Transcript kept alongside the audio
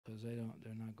because they're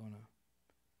not going to,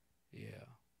 yeah.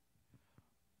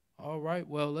 All right,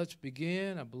 well, let's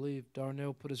begin. I believe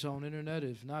Darnell put us on internet.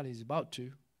 If not, he's about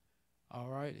to. All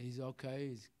right, he's okay.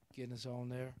 He's getting us on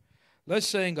there. Let's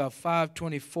sing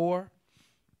 524.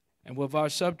 And with our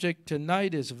subject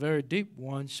tonight is a very deep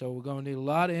one, so we're going to need a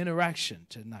lot of interaction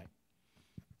tonight.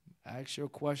 Ask your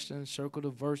question, circle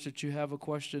the verse that you have a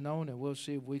question on, and we'll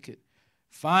see if we could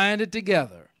find it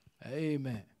together.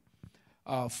 Amen.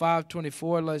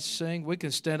 524, let's sing. We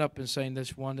can stand up and sing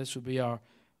this one. This will be our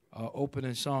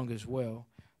opening song as well.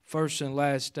 First and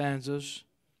last stanzas.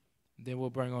 Then we'll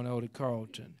bring on Elder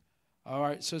Carlton. All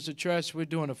right, Sister Tress, we're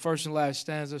doing the first and last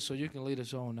stanza, so you can lead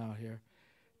us on out here.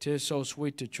 'Tis so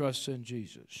sweet to trust in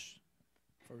Jesus.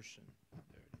 First and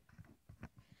third.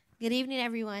 Good evening,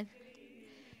 everyone.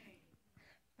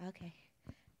 Okay.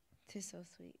 'Tis so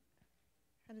sweet.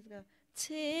 How does it go?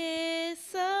 'Tis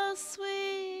so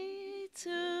sweet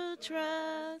to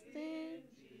trust in.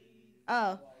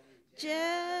 Oh,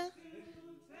 just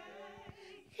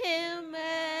him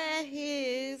at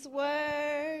his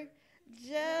word,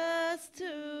 just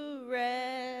to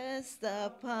rest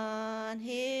upon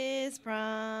his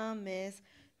promise,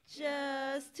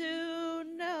 just to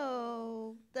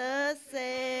know thus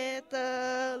saith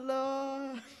the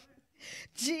Lord.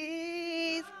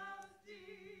 Jesus,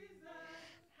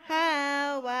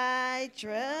 how I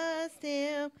trust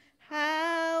him,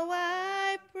 how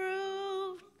I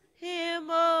prove him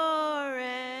o'er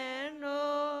and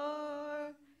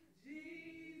o'er.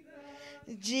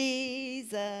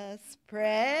 Jesus,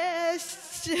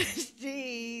 precious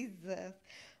Jesus,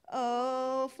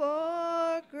 oh,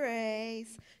 for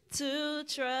grace to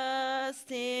trust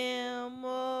him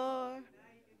more.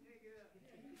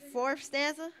 Fourth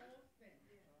stanza.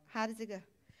 How does it go?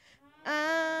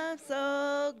 I'm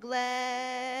so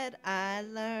glad I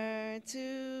learned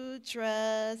to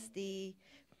trust thee,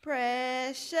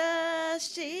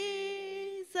 precious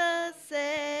Jesus,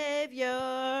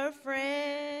 Savior,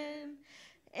 friend.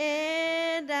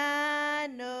 And I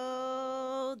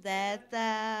know that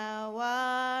thou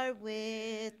art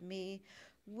with me,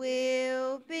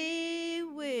 will be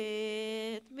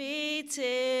with me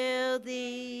till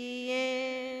the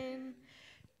end.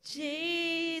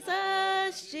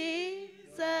 Jesus,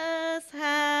 Jesus,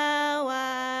 how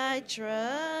I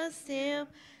trust him,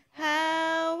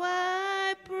 how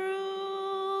I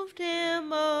proved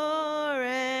him o'er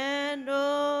and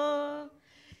o'er.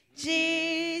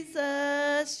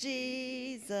 Jesus,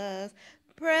 Jesus,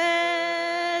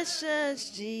 precious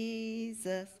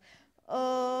Jesus,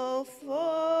 oh,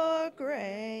 for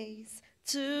grace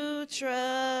to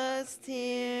trust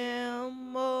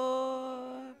him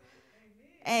more.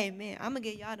 Amen. I'm going to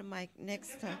get y'all the mic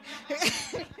next time.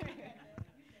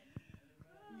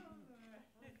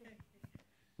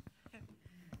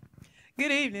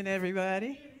 Good evening,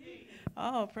 everybody.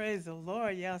 Oh, praise the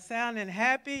Lord. Y'all sounding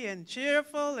happy and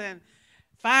cheerful and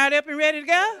fired up and ready to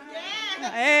go?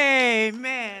 Yeah.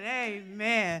 Amen.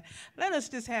 Amen. Let us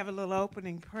just have a little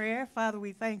opening prayer. Father,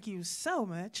 we thank you so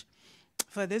much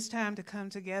for this time to come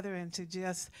together and to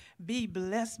just be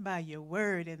blessed by your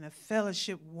word and the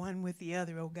fellowship one with the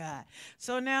other, oh God.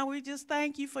 So now we just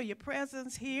thank you for your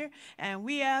presence here, and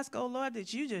we ask, oh Lord,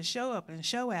 that you just show up and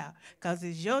show out, because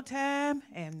it's your time,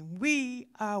 and we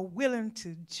are willing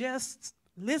to just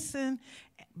listen,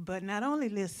 but not only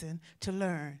listen, to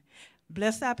learn.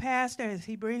 Bless our pastor as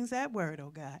he brings that word,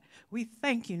 oh God. We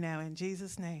thank you now in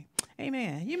Jesus' name.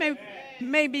 Amen. You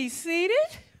may be seated.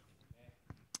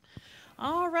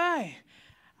 All right.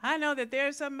 I know that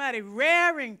there's somebody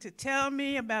raring to tell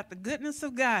me about the goodness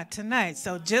of God tonight,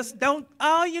 so just don't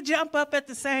all you jump up at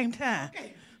the same time.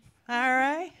 Okay. All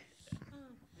right?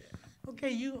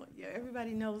 Okay,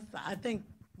 everybody knows, I think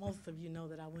most of you know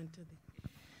that I went to the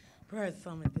prayer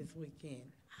summit this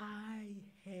weekend. I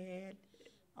had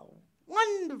a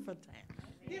wonderful time.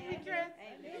 Did we, Trent?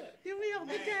 Did we have a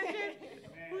good time, Trent?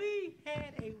 We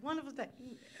had a wonderful time.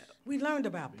 We learned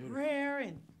about prayer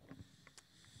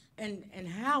and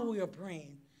how we are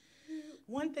praying.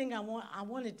 One thing I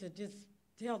wanted to just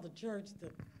tell the church,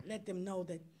 to let them know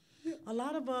that a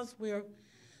lot of us, we're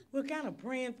kind of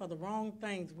praying for the wrong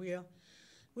things.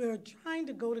 We're trying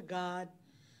to go to God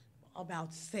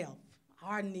about self,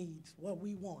 our needs, what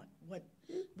we want, what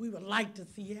we would like to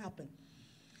see happen.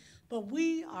 But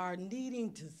we are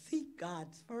needing to seek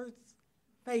God's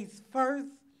face first,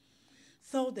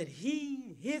 so that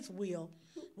his will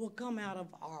come out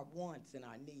of our wants and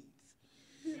our needs.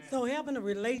 So having a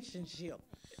relationship,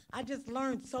 I just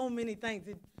learned so many things.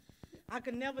 I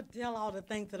could never tell all the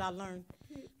things that I learned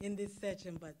in this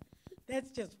session, but that's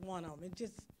just one of them. It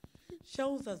just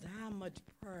shows us how much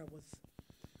prayer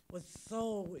was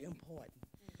so important.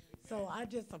 So I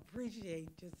just appreciate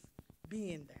just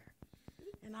being there.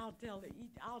 And I'll tell the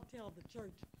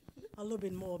church a little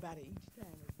bit more about it each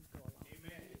time as we go along.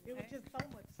 Amen. It was just so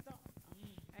much stuff.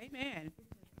 Amen.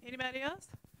 Anybody else?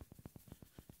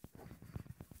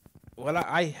 Well,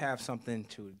 I have something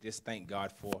to just thank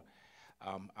God for.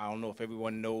 I don't know if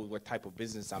everyone knows what type of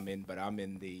business I'm in, but I'm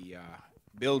in the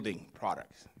building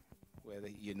products, where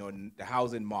the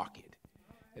housing market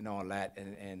and all that,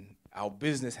 and our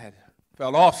business had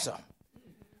fell off some.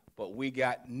 But we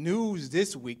got news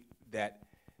this week that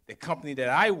the company that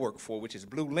I work for, which is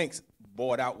Blue Links,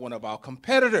 bought out one of our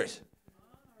competitors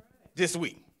this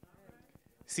week.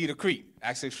 Cedar Creek.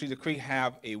 Actually, Cedar Creek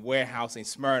have a warehouse in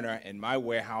Smyrna, and my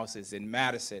warehouse is in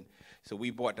Madison. So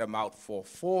we bought them out for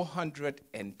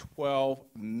 $412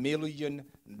 million.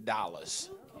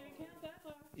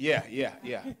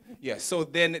 Yeah. So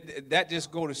then that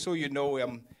just go to show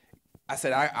I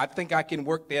said, I think I can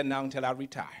work there now until I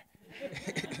retire.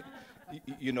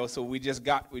 So we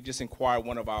just inquired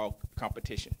one of our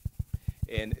competition.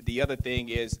 And the other thing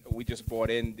is we just brought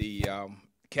in the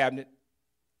cabinet,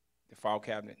 the file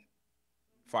cabinet,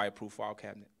 fireproof file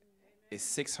cabinet. It's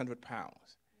 600 pounds.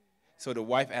 So the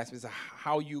wife asked me,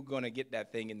 how are you going to get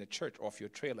that thing in the church off your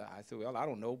trailer? I said, well, I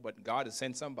don't know, but God has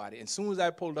sent somebody. And as soon as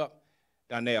I pulled up,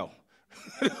 Donnell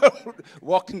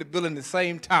walked in the building at the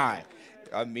same time.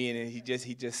 And he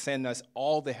just sent us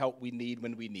all the help we need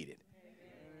when we need it.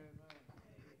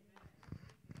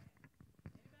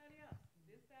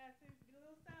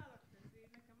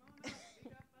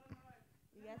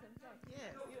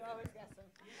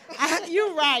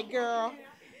 You're right, girl.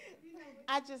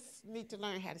 I just need to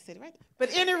learn how to say it right.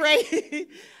 But anyway,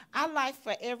 I like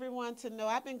for everyone to know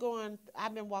I've been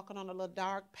walking on a little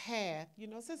dark path,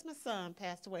 since my son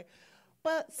passed away.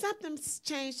 But something's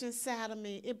changed inside of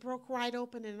me. It broke right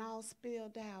open and all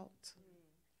spilled out.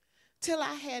 Till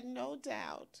I had no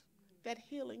doubt that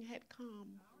healing had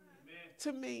come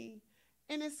to me.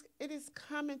 And it is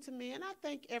coming to me. And I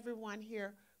thank everyone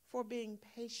here for being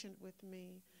patient with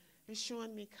me and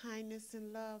showing me kindness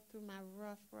and love through my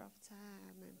rough time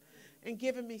and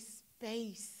giving me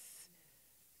space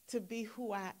to be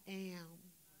who I am.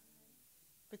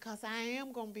 Because I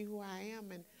am going to be who I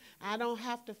am, and I don't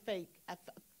have to fake.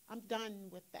 I'm done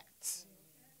with that.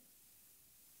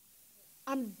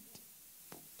 I'm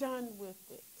done with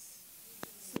it.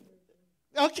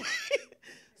 Okay.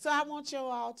 So I want you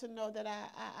all to know that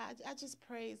I just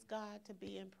praise God to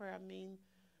be in prayer.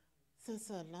 Since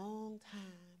a long time.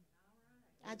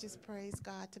 I just praise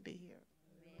God to be here.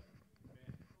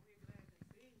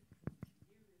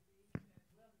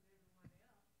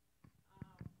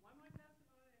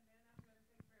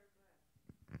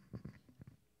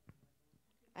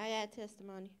 I got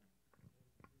testimony.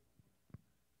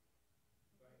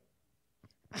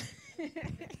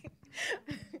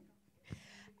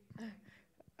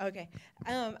 Okay.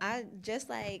 I just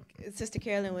like Sister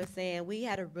Carolyn was saying, we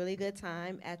had a really good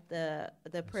time at the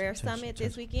prayer summit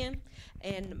this weekend,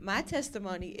 and my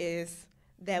testimony is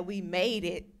that we made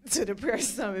it to the prayer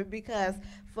summit because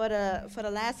for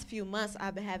the last few months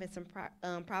I've been having some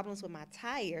problems with my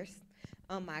tires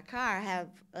on my car. I have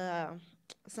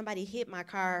somebody hit my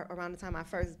car around the time I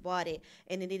first bought it,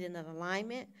 and it needed an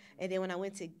alignment. And then when I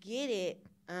went to get it,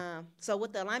 so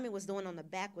what the alignment was doing on the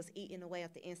back was eating away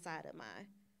at the inside of my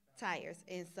tires,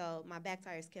 and so my back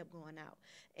tires kept going out.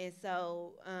 And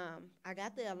so I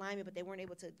got the alignment, but they weren't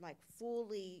able to like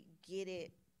fully get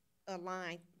it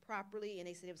aligned properly, and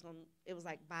they said it was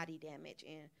like body damage,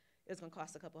 and it was gonna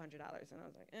cost a couple $100. And I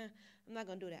was like, I'm not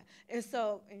gonna do that. And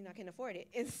so, I can't afford it.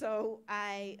 And so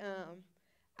I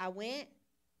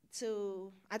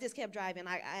just kept driving.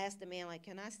 I asked the man, like,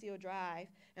 can I still drive?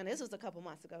 And this was a couple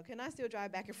months ago. Can I still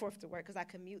drive back and forth to work? Because I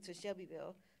commute to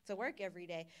Shelbyville to work every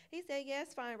day. He said, yeah,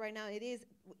 it's fine right now. It is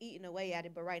eating away at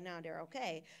it, but right now they're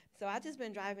okay. So I've just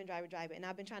been driving. And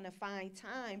I've been trying to find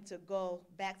time to go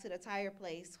back to the tire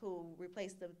place who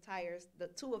replaced the tires, the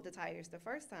two of the tires the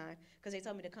first time, because they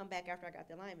told me to come back after I got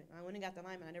the alignment. I went and got the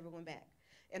alignment. I never went back.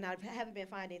 And I haven't been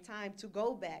finding time to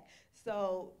go back.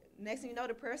 So next thing you know,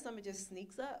 the prayer summit just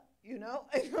sneaks up, And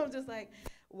I'm just like,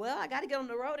 well, I got to get on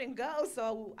the road and go.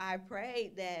 So I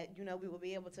prayed that, we will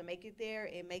be able to make it there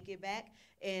and make it back.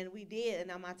 And we did. And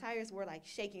now my tires were like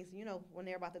shaking. So, when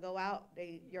they're about to go out,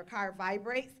 your car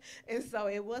vibrates. And so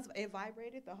it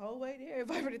vibrated the whole way there. It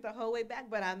vibrated the whole way back.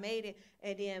 But I made it.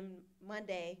 And then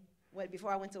Monday,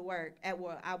 before I went to work at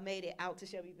work. I made it out to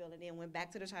Shelbyville and then went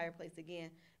back to the tire place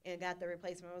again and got the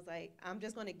replacement. I was like, I'm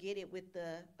just going to get it with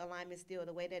the alignment still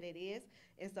the way that it is.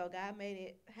 And so God made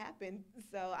it happen.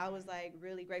 So I was like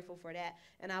really grateful for that.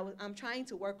 And I'm trying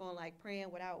to work on like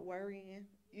praying without worrying,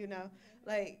 you know,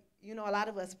 like, you know, a lot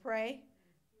of us pray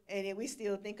and then we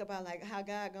still think about like how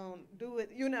God gonna do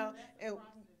it, you know, and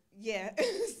yeah.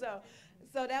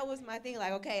 So that was my thing,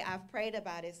 like, okay, I've prayed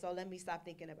about it, so let me stop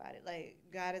thinking about it. Like,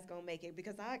 God is going to make it,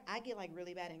 because I get, like,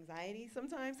 really bad anxiety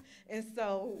sometimes. And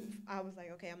so I was like,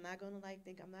 okay, I'm not going to, like,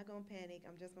 think, I'm not going to panic.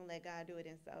 I'm just going to let God do it.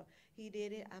 And so he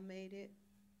did it. I made it.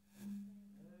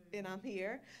 And I'm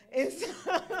here. And so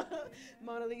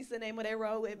Mona Lisa and Amo, they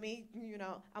rode with me. You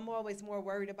know, I'm always more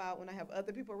worried about when I have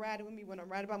other people riding with me when I'm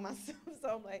riding by myself.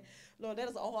 So I'm like, Lord, that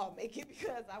is all I'll make it,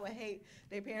 because I would hate,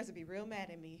 their parents would be real mad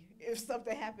at me if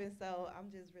something happened. So I'm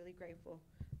just really grateful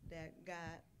that God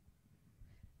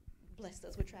blessed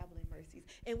us with traveling mercies.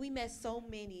 And we met so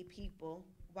many people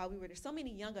while we were there, so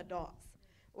many young adults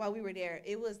while we were there.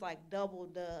 It was like double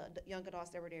the young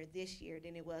adults that were there this year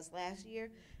than it was last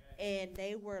year. And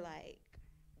they were like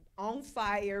on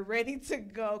fire, ready to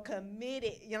go,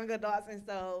 committed young adults. And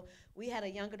so we had a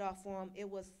young adult forum. It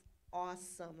was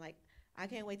awesome. Like, I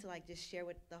can't wait to like just share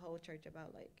with the whole church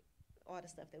about like all the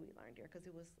stuff that we learned here, because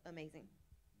it was amazing.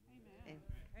 Amen.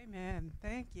 Amen.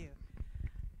 Thank you.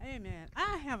 Amen.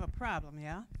 I have a problem,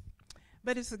 y'all,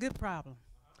 but it's a good problem.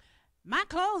 My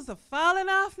clothes are falling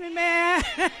off me, man.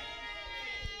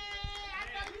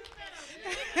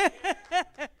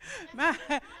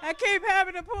 I keep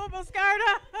having to pull my skirt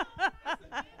up.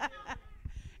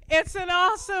 It's an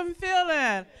awesome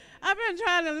feeling. I've been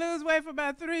trying to lose weight for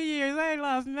about 3 years. I ain't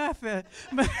lost nothing.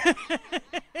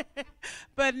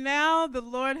 But now the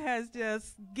Lord has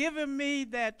just given me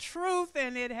that truth,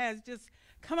 and it has just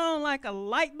come on like a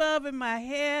light bulb in my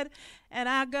head. And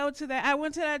I went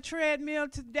to that treadmill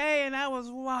today, and I was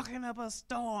walking up a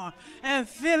storm and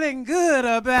feeling good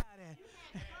about it.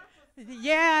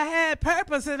 Yeah, I had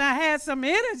purpose, and I had some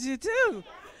energy too.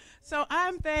 So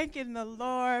I'm thanking the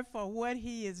Lord for what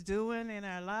he is doing in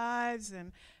our lives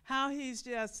and how he's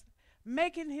just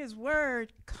making his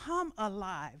word come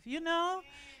alive, you know?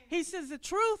 He says the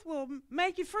truth will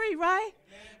make you free, right?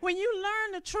 When you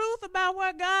learn the truth about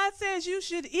what God says you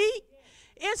should eat,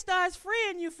 it starts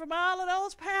freeing you from all of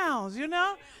those pounds, you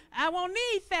know? I won't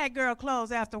need fat girl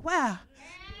clothes after a while.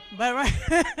 But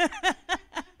right.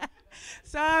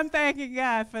 So I'm thanking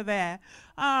God for that.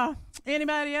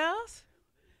 Anybody else?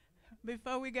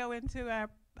 Before we go into our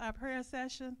prayer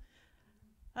session?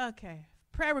 Okay.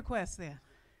 Prayer requests then.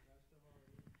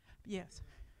 Yes.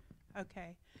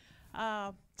 Okay.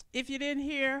 If you didn't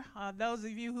hear, those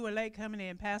of you who are late coming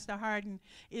in, Pastor Harden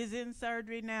is in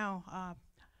surgery now,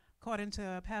 according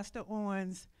to Pastor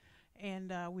Owens,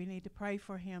 and we need to pray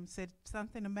for him. Said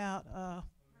something about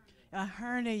a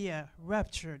hernia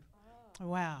ruptured.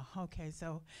 Wow. Okay.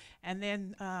 So, and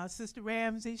then Sister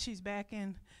Ramsey, she's back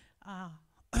in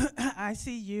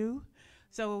ICU.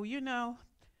 So, you know,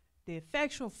 the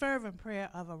effectual fervent prayer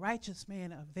of a righteous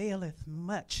man availeth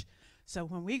much. So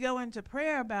when we go into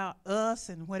prayer about us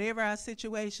and whatever our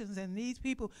situations and these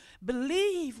people,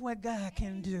 believe what God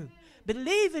can do.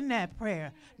 Believe in that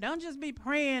prayer. Don't just be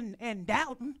praying and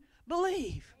doubting.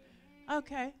 Believe.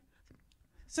 Okay.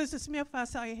 Sister Smith, I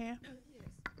saw your hand.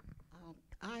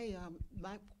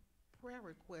 My prayer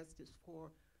request is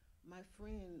for my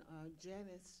friend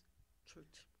Janice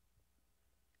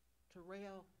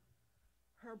Terrell.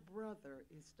 Her brother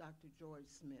is Dr. George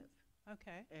Smith.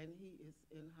 Okay. And he is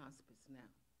in hospice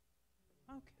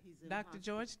now. Okay. He's in Dr. hospice.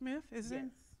 George Smith is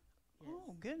in? Yes.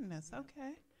 Oh, goodness. Yeah.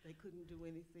 Okay. They couldn't do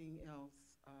anything else.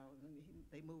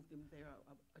 They moved him there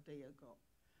a day ago.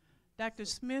 Dr.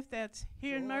 Smith, that's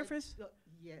here in Murfreesboro?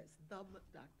 Yes, Dr.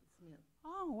 Smith.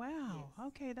 Oh, wow. Yes.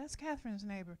 Okay, that's Catherine's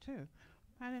neighbor, too.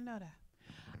 I didn't know that.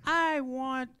 I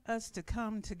want us to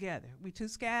come together. We too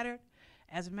scattered.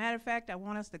 As a matter of fact, I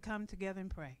want us to come together and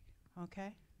pray.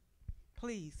 Okay?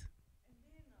 Please.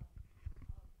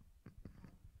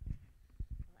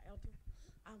 Elder,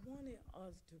 I wanted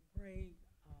us to pray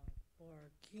for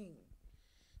King.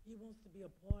 He wants to be a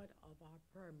part of our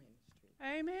prayer ministry.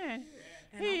 Amen.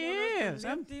 And He I want is.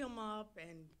 us to lift him up,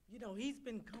 and you know he's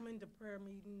been coming to prayer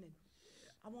meeting, and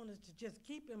I want us to just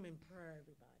keep him in prayer,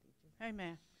 everybody.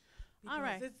 Amen. Because All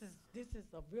right. this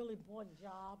is a really important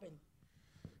job, and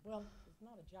well, it's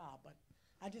not a job, but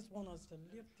I just want us to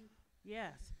lift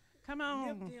Yes. Come on.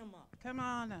 him up. Come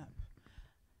on up.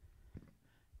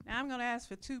 Now I'm going to ask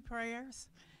for 2 prayers.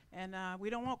 And we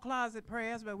don't want closet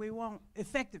prayers, but we want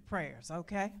effective prayers,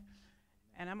 okay?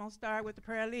 And I'm going to start with the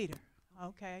prayer leader,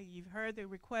 Okay, you've heard the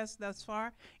request thus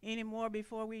far. Any more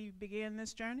before we begin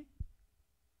this journey?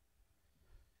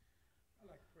 I'd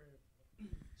like to pray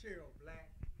for Cheryl Black.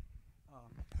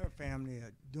 Her family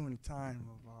during the time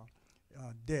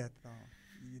of death,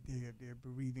 they're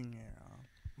bereaving their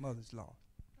mother's loss.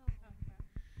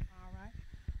 Okay. All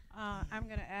right. I'm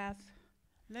going to ask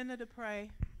Linda to pray,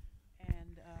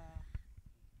 and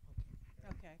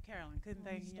okay, Carolyn, couldn't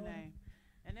think of your name.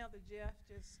 And Elder Jeff,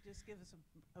 just give us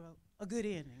a good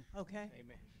ending, okay?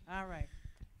 Amen. All right.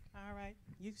 All right.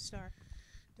 You start.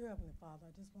 Dear Heavenly Father,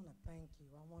 I just want to thank you.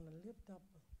 I want to lift up,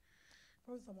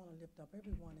 first I want to lift up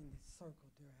everyone in this circle,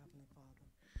 dear Heavenly Father.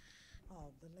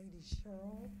 The lady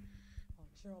Cheryl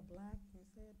Black, you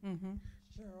said? Mm-hmm.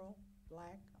 Cheryl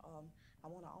Black. I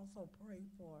want to also pray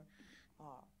for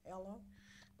Ella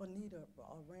Bonita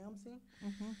Ramsey,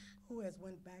 who has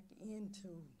went back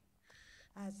into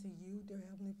ICU, dear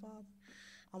Heavenly Father.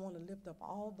 I want to lift up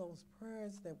all those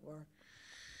prayers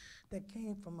that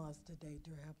came from us today,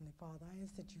 dear Heavenly Father. I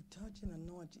ask that you touch and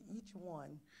anoint each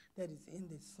one that is in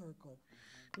this circle.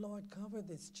 Lord, cover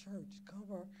this church.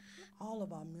 Cover all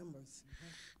of our members,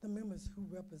 the members who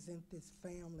represent this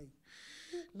family.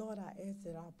 Lord, I ask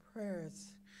that our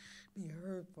prayers be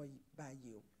heard by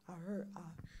you.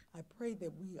 I pray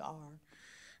that we are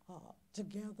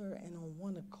together and on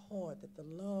one accord, that the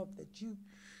love that you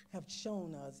have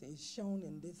shown us is shown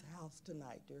in this house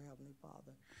tonight, dear Heavenly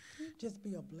Father. Just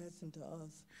be a blessing to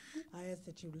us. I ask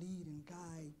that you lead and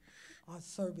guide our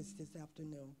service this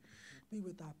afternoon. Be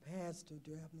with our pastor,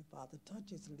 dear Heavenly Father.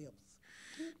 Touch his lips.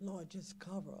 Lord, just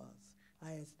cover us.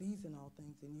 I ask these and all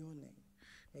things in your name.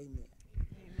 Amen.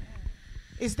 Amen.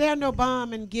 Is there no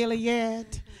balm in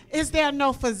Gilead? Is there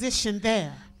no physician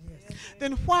there? Yes.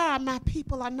 Then why my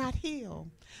people are not healed?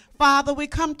 Father, we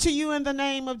come to you in the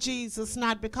name of Jesus,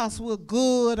 not because we're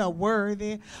good or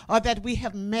worthy or that we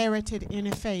have merited any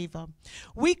favor.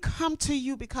 We come to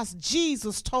you because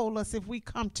Jesus told us if we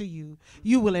come to you,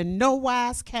 you will in no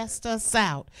wise cast us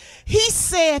out. He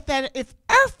said that if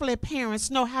earthly parents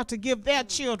know how to give their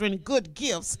children good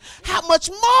gifts, how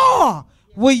much more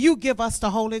will you give us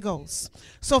the Holy Ghost?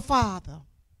 So, Father,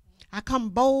 I come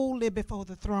boldly before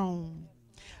the throne,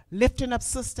 lifting up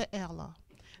Sister Ella.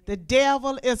 The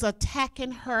devil is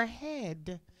attacking her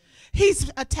head.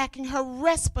 He's attacking her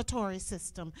respiratory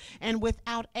system. And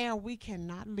without air, we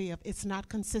cannot live. It's not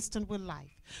consistent with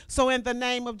life. So in the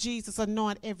name of Jesus,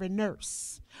 anoint every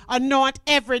nurse. Anoint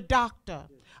every doctor.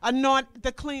 Anoint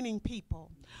the cleaning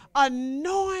people.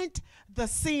 Anoint the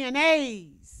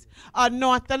CNAs.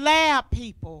 Anoint the lab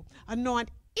people.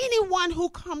 Anoint anyone who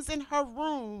comes in her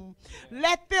room.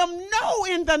 Let them know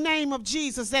in the name of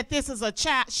Jesus that this is a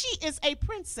child. She is a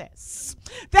princess.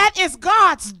 That is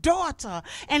God's daughter.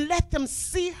 And let them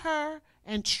see her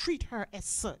and treat her as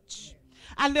such.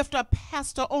 I lift up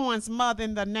Pastor Owens' mother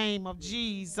in the name of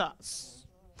Jesus.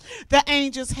 The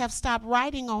angels have stopped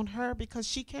writing on her because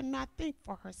she cannot think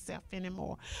for herself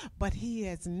anymore. But he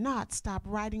has not stopped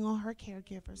writing on her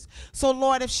caregivers. So,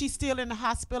 Lord, if she's still in the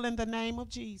hospital, in the name of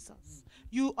Jesus,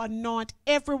 you anoint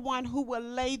everyone who will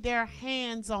lay their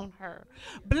hands on her.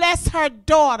 Bless her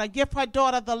daughter. Give her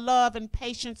daughter the love and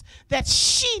patience that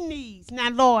she needs. Now,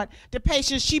 Lord, the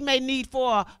patience she may need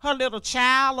for her little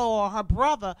child or her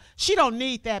brother, she don't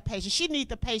need that patience. She needs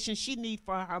the patience she needs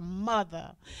for her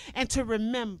mother. And to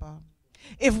remember,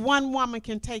 if one woman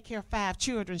can take care of 5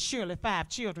 children, surely 5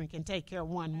 children can take care of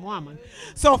one woman.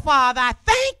 So, Father, I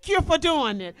thank you for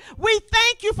doing it. We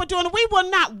thank you for doing it. We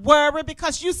will not worry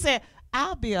because you said,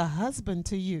 I'll be a husband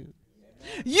to you.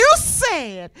 You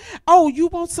said, oh, you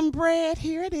want some bread?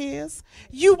 Here it is.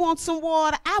 You want some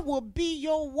water? I will be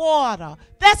your water.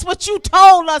 That's what you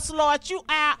told us, Lord. You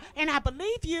are, and I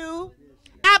believe you.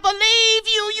 I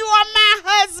believe you. You are my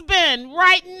husband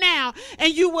right now,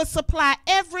 and you will supply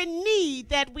every need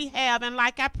that we have. And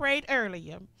like I prayed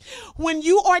earlier, when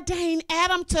you ordained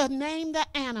Adam to name the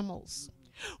animals,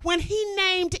 when he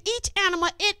named each animal,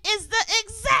 it is the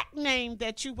exact name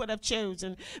that you would have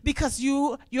chosen because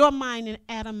your mind and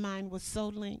Adam's mind was so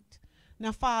linked.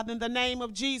 Now, Father, in the name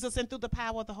of Jesus and through the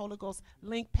power of the Holy Ghost,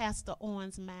 link Pastor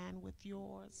Owens' mind with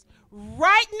yours.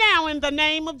 Right now, in the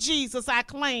name of Jesus, I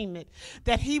claim it,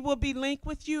 that he will be linked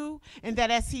with you and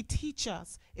that as he teach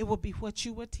us, it will be what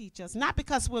you will teach us. Not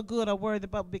because we're good or worthy,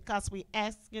 but because we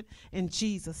ask it in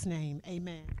Jesus' name.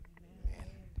 Amen.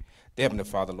 Dear Heavenly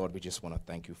Father, Lord, we just want to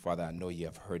thank you, Father. I know you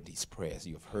have heard these prayers.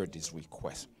 You have heard these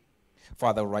requests.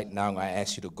 Father, right now, I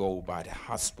ask you to go by the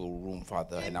hospital room,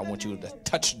 Father, and I want you to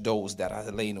touch those that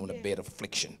are laying on the bed of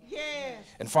affliction. Yes.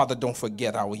 And, Father, don't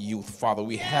forget our youth, Father.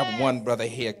 We have one brother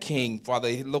here, King.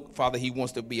 Father, look, Father, he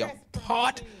wants to be a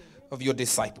part of your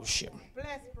discipleship.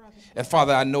 Bless Brother And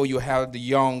Father, I know you have the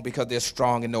young because they're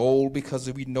strong and the old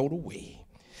because we know the way.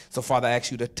 So, Father, I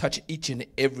ask you to touch each and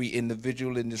every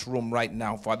individual in this room right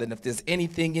now, Father. And if there's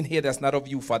anything in here that's not of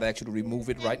you, Father, I ask you to remove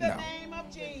it right now.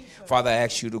 Father, I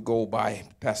ask you to go by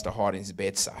Pastor Harding's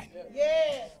bedside.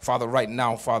 Father, right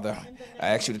now, Father, I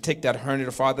ask you to take that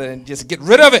hernia, Father, and just get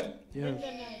rid of it. Yes.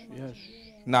 Yes.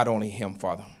 Not only him,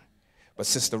 Father, but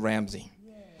Sister Ramsey,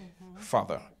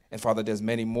 Father. And, Father, there's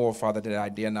many more, Father, that I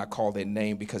dare not call their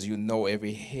name because you know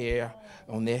every hair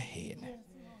on their head.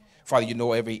 Father, you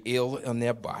know every ill on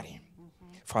their body.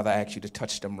 Father, I ask you to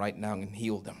touch them right now and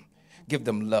heal them. Give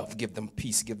them love, give them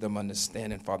peace, give them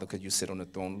understanding, Father, because you sit on the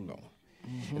throne alone.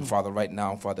 And, Father, right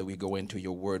now, Father, we go into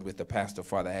your word with the pastor.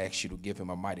 Father, I ask you to give him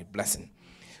a mighty blessing.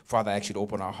 Father, I ask you to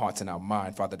open our hearts and our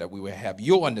mind, Father, that we will have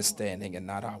your understanding and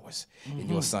not ours. In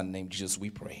your son named Jesus, we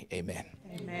pray. Amen.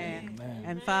 Amen.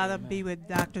 And Father, be with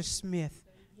Dr. Smith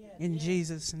in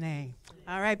Jesus' name.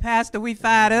 All right, Pastor, we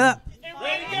fired up.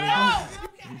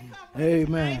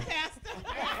 Amen.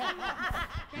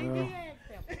 Well,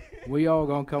 we all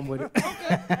gonna come with it.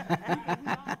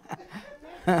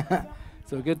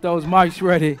 So get those mics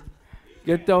ready.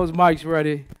 Get those mics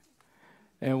ready,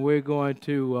 and we're going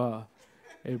to.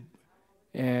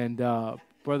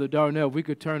 Brother Darnell, if we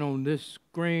could turn on this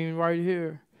screen right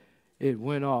here, it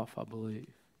went off, I believe.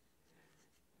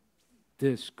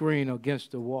 This screen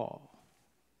against the wall.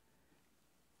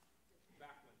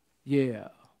 Yeah.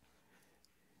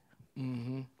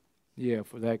 Yeah,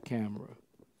 for that camera.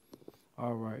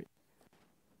 All right.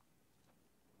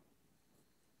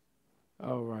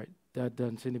 All right. That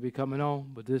doesn't seem to be coming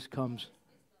on, but this comes.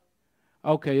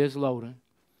 Okay, it's loading.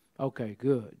 Okay,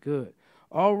 good, good.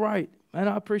 All right. Man,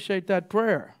 I appreciate that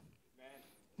prayer.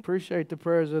 Appreciate the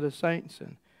prayers of the saints.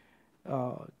 And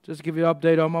just to give you an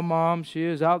update on my mom, she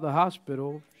is out of the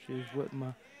hospital. She's with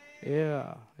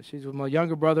she's with my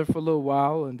younger brother for a little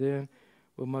while, and then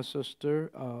with my sister.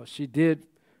 She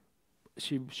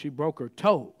broke her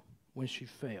toe when she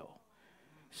fell.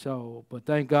 So, but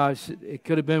thank God it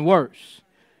could have been worse.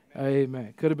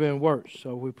 Amen. Could have been worse.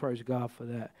 So we praise God for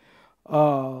that.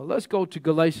 Let's go to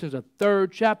Galatians, the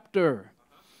 3rd chapter.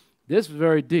 This is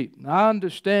very deep. Now, I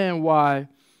understand why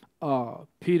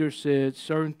Peter said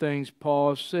certain things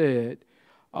Paul said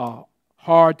are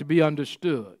hard to be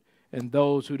understood. And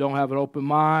those who don't have an open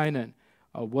mind and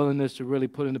a willingness to really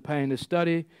put in the pain to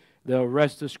study, they'll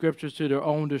wrest the scriptures to their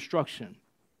own destruction.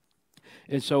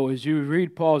 And so as you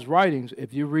read Paul's writings,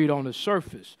 if you read on the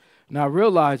surface, now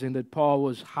realizing that Paul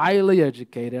was highly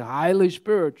educated, highly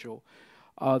spiritual,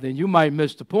 then you might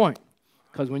miss the point.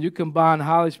 Because when you combine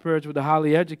highly spiritual with the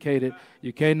highly educated,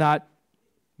 you cannot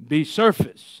be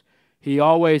surface. He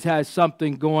always has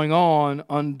something going on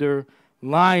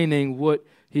underlining what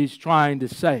he's trying to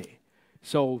say.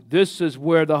 So this is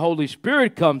where the Holy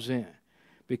Spirit comes in.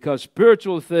 Because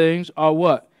spiritual things are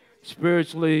what?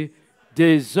 Spiritually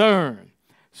discerned.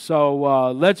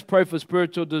 So let's pray for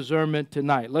spiritual discernment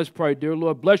tonight. Let's pray. Dear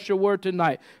Lord, bless your word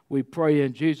tonight. We pray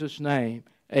in Jesus' name.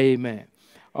 Amen.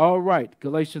 All right,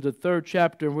 Galatians, the 3rd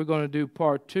chapter, and we're going to do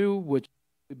part 2, which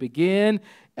we begin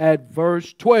at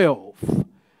verse 12.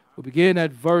 We'll begin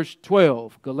at verse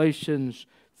 12, Galatians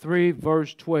 3,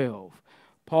 verse 12.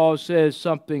 Paul says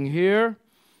something here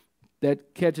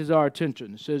that catches our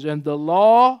attention. It says, and the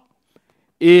law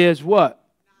is what?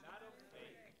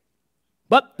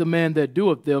 But the man that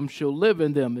doeth them shall live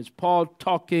in them. Is Paul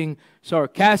talking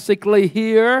sarcastically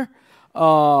here?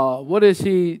 What is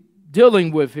he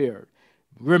dealing with here?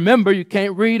 Remember, you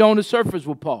can't read on the surface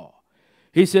with Paul.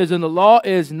 He says, and the law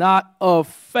is not of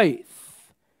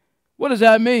faith. What does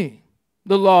that mean?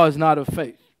 The law is not of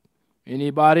faith.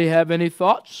 Anybody have any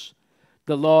thoughts?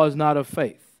 The law is not of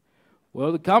faith.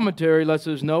 Well, the commentary lets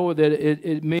us know that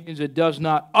it means it does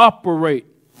not operate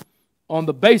on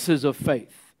the basis of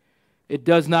faith. It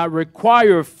does not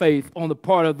require faith on the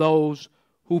part of those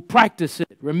who practice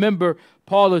it. Remember,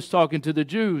 Paul is talking to the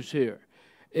Jews here.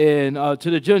 And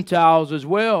to the Gentiles as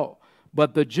well.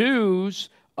 But the Jews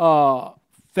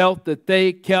felt that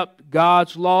they kept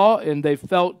God's law, and they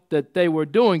felt that they were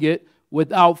doing it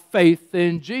without faith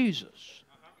in Jesus.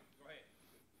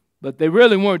 But they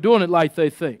really weren't doing it like they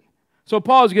think. So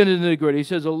Paul's getting into the nitty-gritty. He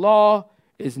says the law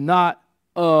is not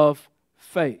of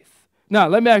faith. Now,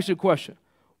 let me ask you a question.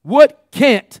 What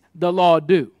can't the law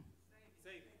do?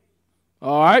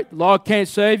 All right, the law can't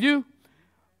save you.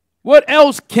 What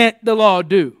else can't the law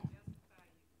do?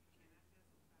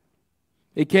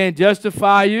 It can't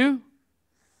justify you.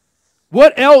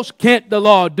 What else can't the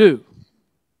law do?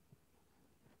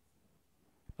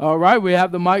 All right, we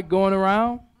have the mic going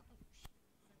around.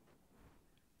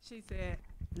 She said,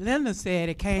 Linda said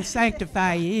it can't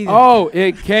sanctify you either. Oh,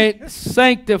 it can't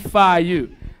sanctify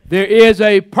you. There is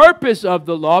a purpose of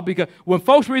the law, because when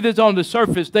folks read this on the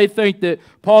surface, they think that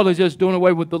Paul is just doing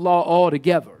away with the law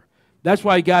altogether. That's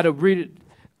why you got to read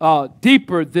it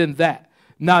deeper than that.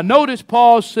 Now, notice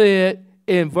Paul said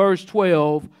in verse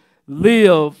 12,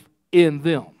 live in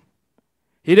them.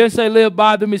 He didn't say live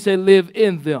by them, he said live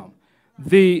in them.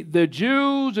 The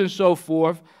Jews and so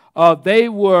forth, they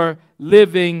were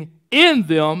living in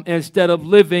them instead of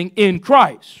living in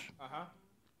Christ.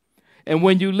 And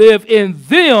when you live in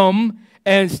them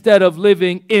instead of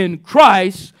living in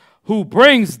Christ, who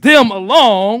brings them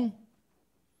along,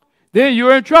 then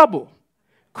you're in trouble.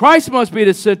 Christ must be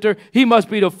the center. He must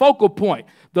be the focal point.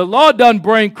 The law doesn't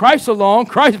bring Christ along.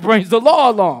 Christ brings the law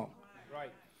along.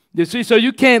 Right. You see, so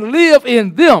you can't live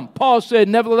in them. Paul said,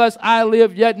 nevertheless, I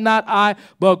live, yet not I,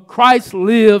 but Christ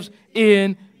lives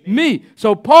in me.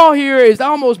 So Paul here has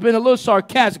almost been a little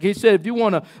sarcastic. He said, if you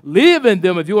want to live in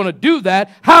them, if you want to do that,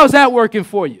 how's that working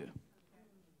for you?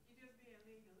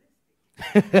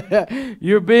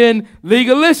 You're being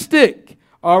legalistic.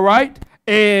 All right?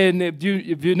 And if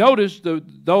you notice,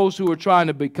 those who are trying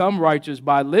to become righteous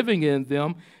by living in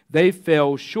them, they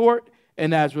fell short,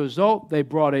 and as a result, they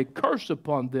brought a curse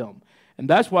upon them. And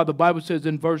that's why the Bible says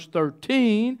in verse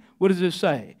 13, what does it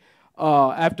say?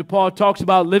 After Paul talks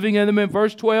about living in them in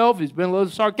verse 12, he's been a little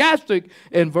sarcastic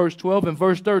in verse 12. In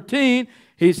verse 13,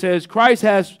 he says, Christ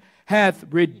hath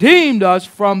redeemed us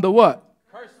from the what?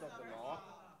 Curse of the law.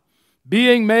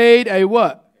 Being made a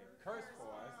what? Curse for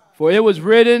us. For it was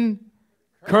written,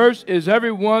 cursed is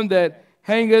everyone that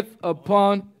hangeth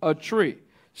upon a tree.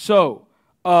 So,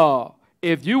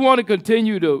 if you want to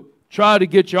continue to try to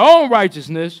get your own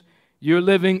righteousness, you're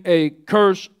living a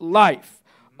cursed life.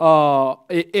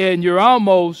 And you're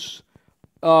almost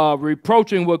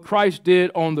reproaching what Christ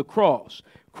did on the cross.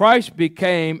 Christ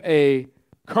became a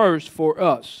curse for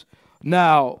us.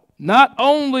 Now, not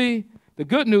only the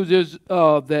good news is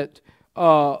that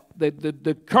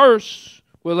the curse.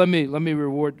 Well, let me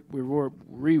reword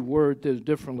this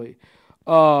differently.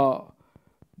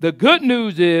 The good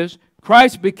news is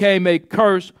Christ became a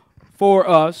curse for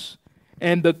us,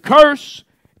 and the curse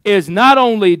is not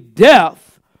only death.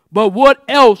 But what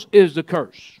else is the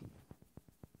curse?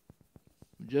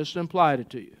 Just implied it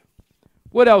to you.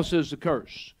 What else is the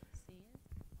curse?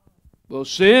 Well,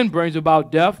 sin brings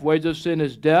about death. Wages of sin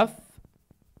is death.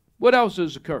 What else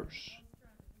is the curse?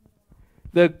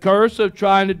 The curse of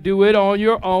trying to do it on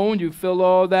your own. You feel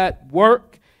all that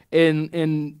work,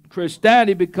 and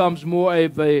Christianity becomes more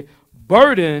of a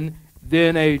burden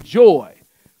than a joy.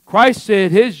 Christ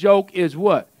said his yoke is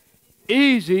what?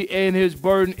 Easy, and his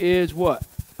burden is what?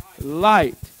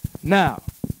 Light. Now,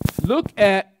 look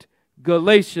at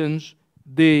Galatians,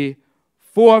 the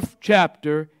 4th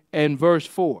chapter and verse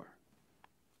 4.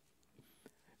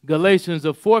 Galatians,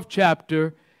 the 4th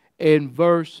chapter and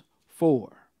verse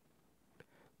 4.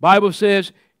 Bible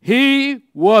says, he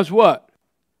was what?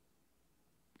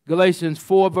 Galatians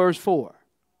 4, verse 4.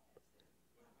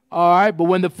 All right, but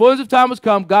when the fullness of time was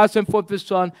come, God sent forth his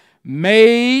Son,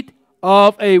 made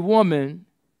of a woman,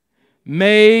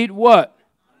 made what?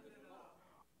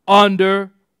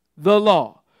 Under the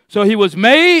law. So he was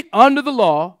made under the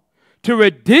law to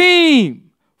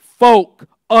redeem folk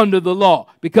under the law.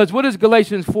 Because what does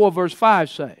Galatians 4 verse 5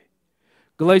 say?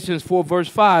 Galatians 4 verse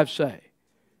 5 say?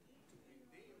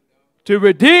 To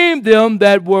redeem them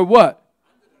that were what?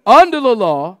 Under the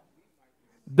law,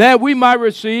 that we might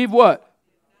receive what?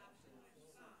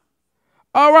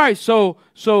 All right, so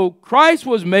Christ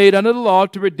was made under the law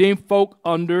to redeem folk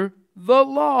under the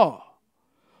law.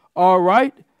 All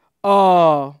right.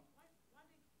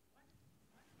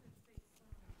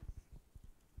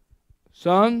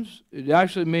 Sons, it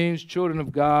actually means children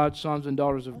of God, sons and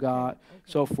daughters of God,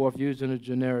 so forth, used in a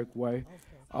generic way.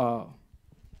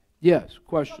 Yes,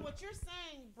 question. So what you're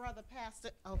saying, Brother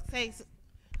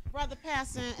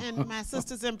Pastor, and my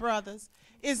sisters and brothers,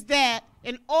 is that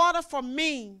in order for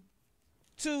me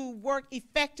to work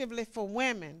effectively for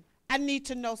women, I need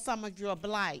to know some of your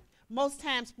blight. Most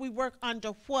times we work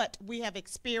under what we have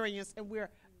experienced, and we're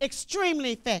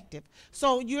extremely effective.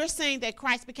 So you're saying that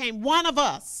Christ became one of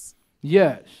us.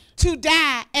 Yes. To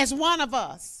die as one of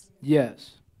us.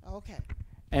 Yes. Okay.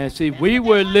 And see, we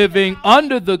were living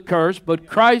under the curse, but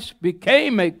Christ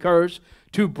became a curse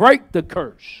to break the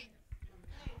curse.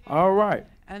 All right.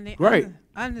 And the Great.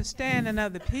 Understanding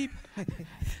of the people. The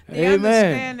Amen.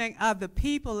 understanding of the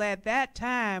people at that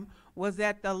time was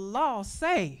that the law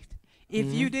saved. If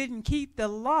you didn't keep the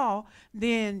law,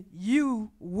 then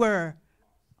you were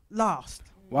lost.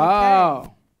 Wow.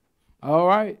 Okay. All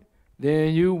right.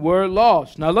 then you were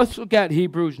lost. Now let's look at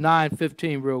Hebrews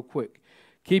 9:15 real quick.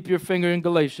 Keep your finger in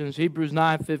Galatians, Hebrews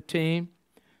 9:15.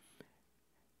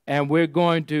 And we're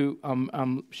going to,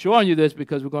 I'm showing you this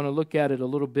because we're going to look at it a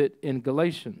little bit in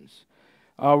Galatians.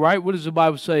 All right, what does the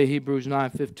Bible say, Hebrews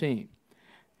 9:15?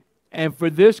 And for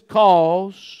this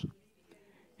cause,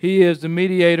 he is the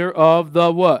mediator of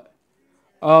the what?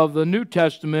 Of the New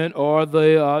Testament, or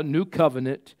the New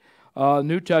Covenant,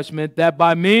 New Testament, that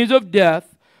by means of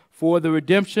death, for the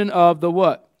redemption of the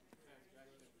what?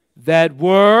 That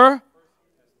were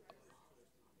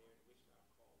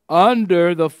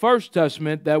under the first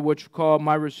testament, that which called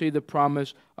might receive the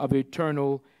promise of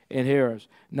eternal inheritance.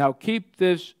 Now keep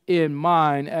this in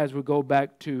mind as we go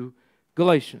back to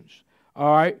Galatians.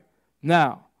 All right.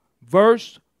 Now,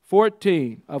 verse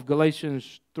 14 of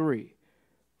Galatians 3.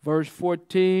 Verse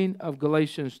 14 of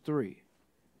Galatians 3.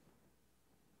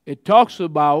 It talks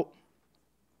about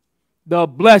the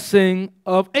blessing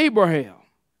of Abraham.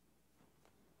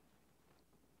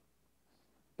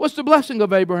 What's the blessing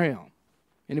of Abraham?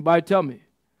 Anybody tell me?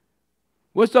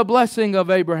 What's the blessing of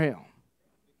Abraham?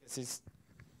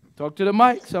 Talk to the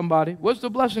mic, somebody. What's the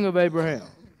blessing of Abraham?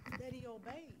 That he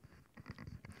obeyed.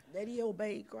 That he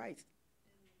obeyed Christ.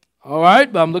 All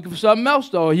right, but I'm looking for something else,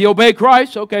 though. He obeyed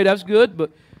Christ. Okay, that's good.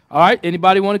 But all right,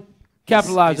 anybody want to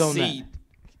capitalize on that?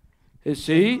 His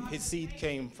seed. His seed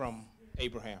came from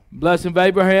Abraham. Blessing of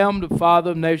Abraham, the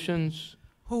father of nations.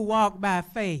 Who walk by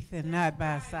faith and not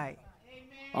by sight.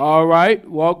 All right.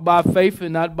 Walk by faith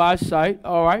and not by sight.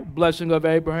 All right. Blessing of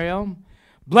Abraham.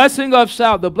 Blessing of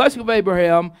the blessing of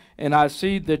Abraham, and I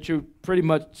see that you're pretty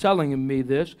much telling me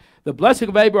this. The blessing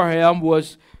of Abraham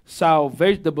was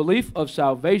salvation, the belief of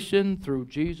salvation through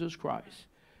Jesus Christ.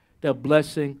 The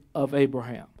blessing of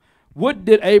Abraham. What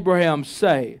did Abraham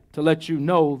say to let you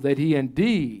know that he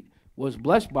indeed was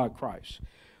blessed by Christ?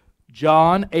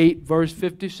 John 8, verse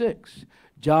 56.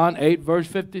 John 8, verse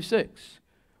 56.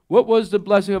 What was the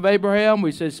blessing of Abraham?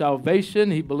 We said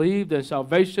salvation. He believed in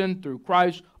salvation through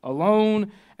Christ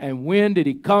alone. And when did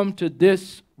he come to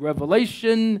this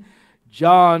revelation?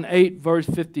 John 8, verse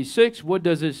 56. What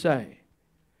does it say?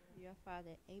 Your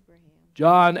father Abraham.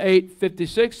 John 8,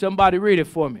 56. Somebody read it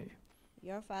for me.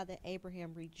 Your father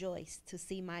Abraham rejoiced to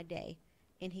see my day,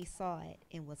 and he saw it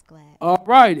and was glad. All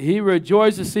right. He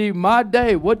rejoiced to see my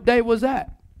day. What day was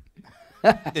that?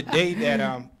 The day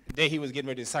that the day he was getting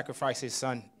ready to sacrifice his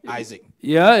son Isaac.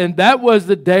 Yeah, and that was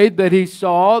the day that he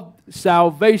saw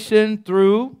salvation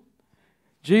through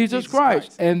Jesus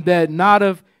Christ, and that not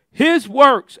of his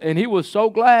works. And he was so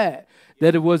glad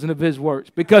that it wasn't of his works,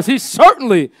 because he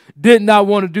certainly did not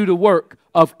want to do the work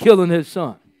of killing his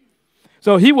son.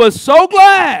 So he was so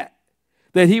glad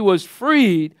that he was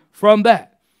freed from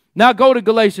that. Now go to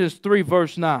Galatians 3,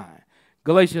 verse 9.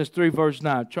 Galatians 3, verse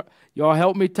 9. Y'all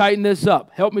help me tighten this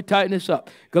up. Help me tighten this up.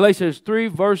 Galatians 3,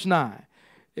 verse 9.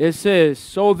 It says,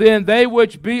 so then they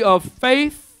which be of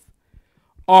faith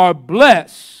are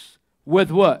blessed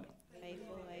with what?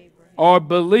 Or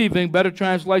believing, better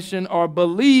translation, or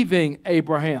believing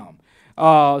Abraham.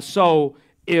 So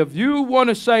if you want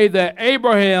to say that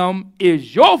Abraham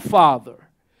is your father,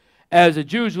 as the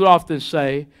Jews would often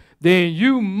say, then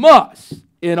you must,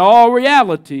 in all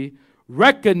reality,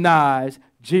 recognize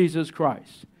Jesus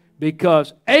Christ.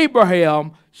 Because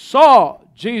Abraham saw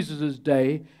Jesus'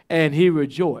 day and he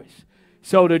rejoiced.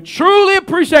 So to truly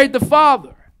appreciate the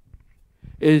Father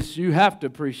is you have to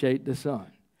appreciate the Son,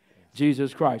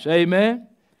 Jesus Christ. Amen?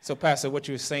 So, Pastor, what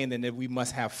you're saying then that we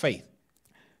must have faith.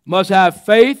 Must have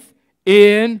faith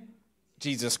in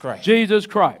Jesus Christ. Jesus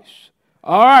Christ.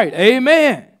 All right.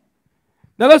 Amen.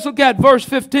 Now let's look at verse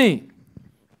 15.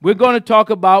 We're going to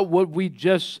talk about what we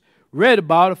just read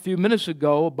about a few minutes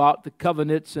ago about the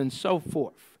covenants and so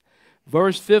forth.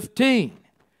 Verse 15.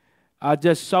 I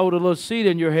just sowed a little seed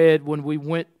in your head when we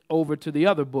went over to the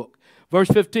other book. Verse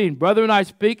 15. Brethren, I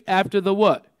speak after the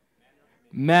what?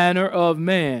 Manner of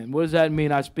man. What does that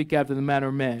mean, I speak after the manner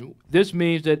of man? This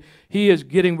means that he is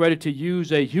getting ready to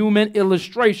use a human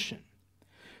illustration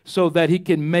so that he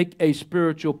can make a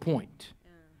spiritual point.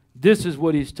 This is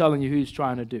what he's telling you he's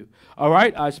trying to do. All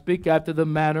right, I speak after the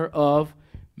manner of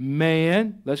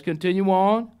man. Let's continue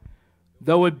on.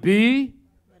 Though it be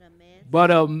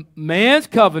but a man's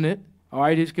covenant. All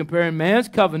right, he's comparing man's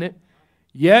covenant.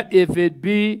 Yet if it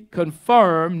be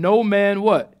confirmed, no man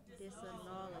what?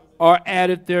 Are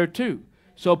added thereto.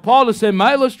 So Paul is saying,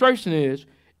 my illustration is,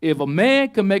 if a man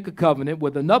can make a covenant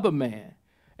with another man,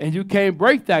 and you can't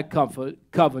break that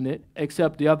covenant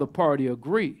except the other party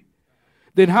agree,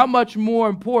 then how much more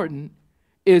important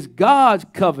is God's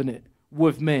covenant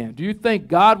with man? Do you think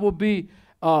God will be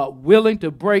willing to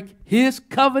break his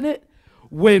covenant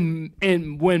when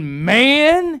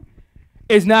man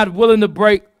is not willing to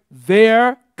break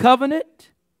their covenant.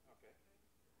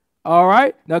 All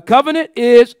right. Now, covenant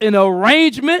is an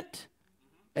arrangement,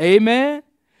 amen,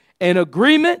 an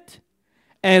agreement,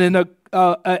 and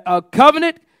a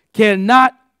covenant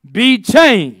cannot be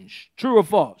changed. True or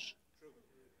false?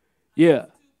 Yeah.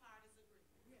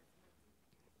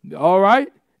 All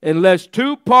right. Unless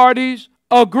two parties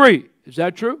agree. Is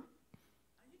that true?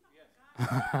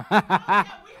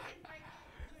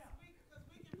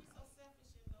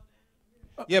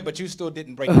 Yeah, but you still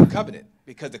didn't break the covenant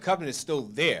because the covenant is still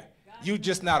there. You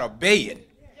just not obeying.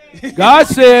 God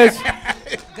says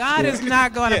God is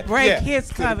not going to break his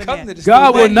So the covenant. is God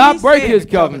still will there. not break his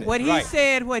covenant. What he Right.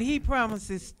 said, what he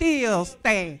promises still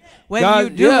stand, whether God- you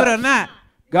do it yes. or not.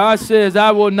 God says,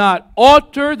 I will not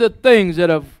alter the things that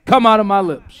have come out of my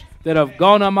lips, that have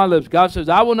gone on my lips. God says,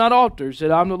 I will not alter. He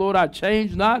said, I'm the Lord, I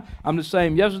change not. I'm the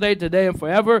same yesterday, today, and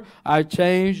forever. I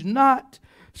change not.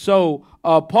 So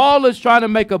Paul is trying to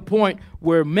make a point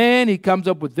where man, he comes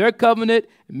up with their covenant.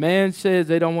 Man says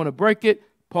they don't want to break it.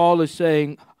 Paul is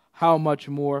saying, how much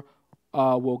more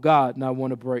will God not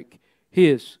want to break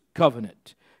his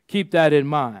covenant? Keep that in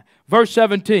mind. Verse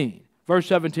 17. Verse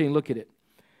 17, look at it.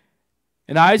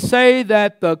 And I say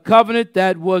that the covenant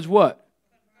that was what?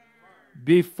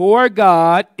 Before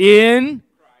God in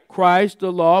Christ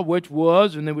the law, which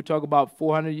was, and then we talk about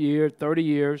 400 years, 30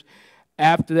 years,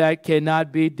 after that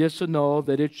cannot be disannulled,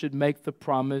 that it should make the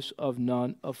promise of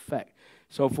none effect.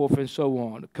 So forth and so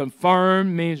on.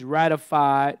 Confirmed means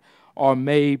ratified or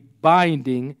made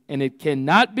binding, and it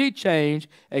cannot be changed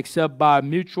except by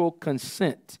mutual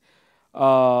consent.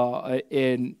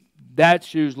 And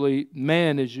that's usually,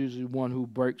 man is usually one who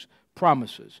breaks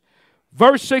promises.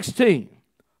 Verse 16.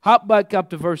 Hop back up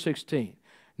to verse 16.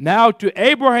 Now to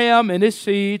Abraham and his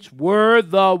seeds were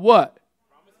the what?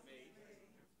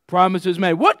 Promises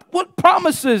made. What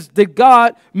promises did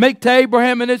God make to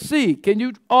Abraham and his seed? Can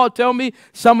you all tell me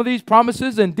some of these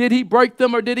promises, and did he break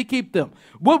them or did he keep them?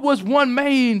 What was one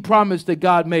main promise that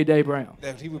God made to Abraham?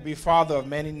 That he would be father of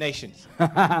many nations. All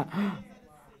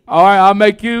right, I'll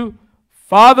make you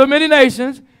father of many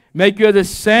nations, make you the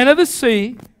sand of the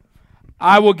sea.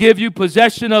 I will give you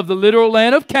possession of the literal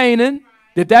land of Canaan.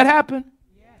 Did that happen?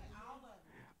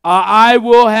 I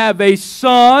will have a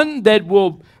son that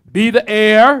will be the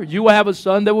heir. You will have a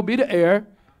son that will be the heir.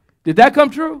 Did that come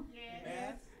true?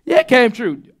 Yes. Yeah, it came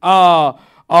true.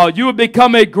 You will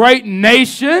become a great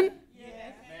nation,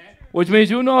 yes. Which means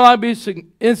you will no longer be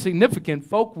insignificant.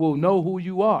 Folk will know who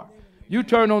you are. You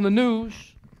turn on the news.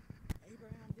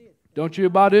 Don't you hear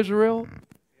about Israel?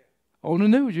 On the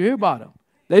news, you hear about them.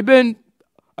 They've been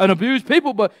an abused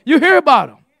people, but you hear about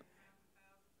them.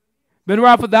 Been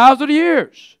around for thousands of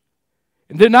years.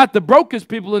 And they're not the brokest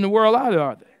people in the world either,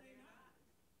 are they?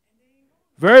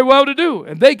 Very well to do.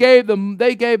 And they gave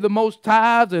the most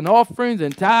tithes and offerings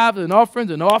and tithes and offerings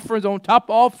and offerings on top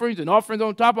of offerings and offerings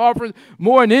on top of offerings,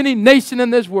 more than any nation in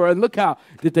this world. And look how,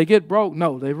 did they get broke?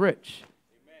 No, they're rich.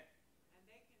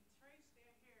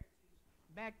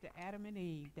 Back to Adam and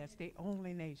Eve. That's the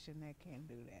only nation that can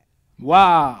do that.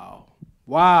 Wow.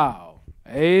 Wow.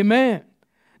 Amen.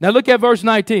 Now look at verse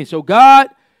 19. So God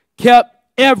kept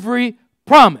every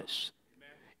promise.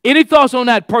 Any thoughts on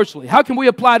that personally? How can we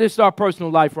apply this to our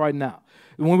personal life right now?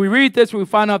 When we read this, we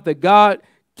find out that God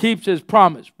keeps his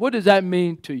promise. What does that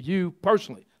mean to you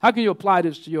personally? How can you apply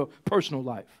this to your personal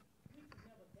life?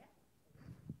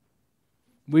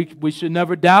 We should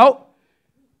never doubt.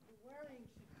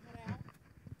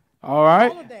 All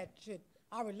right. All of that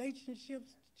our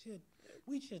relationships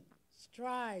we should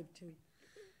strive to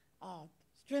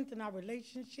strengthen our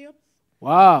relationships.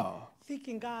 Wow.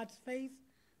 Seeking God's face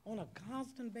on a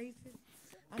constant basis.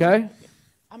 Okay.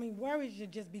 I mean, worry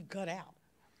should just be cut out.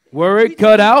 Worry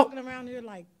cut out? Walking around here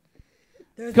like,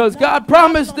 because God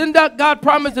promised, didn't God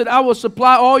promise that I will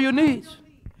supply all your needs?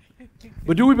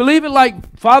 But do we believe it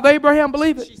like Father Abraham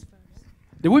believed it?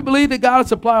 Do we believe that God will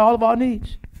supply all of our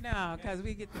needs? No, because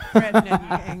we get to fretting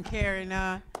and carrying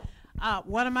on.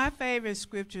 One of my favorite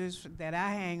scriptures that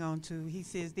I hang on to, he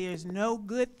says, there's no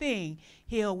good thing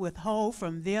he'll withhold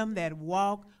from them that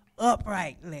walk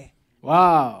uprightly.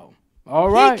 Wow. All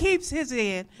right. He keeps his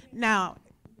end. Now,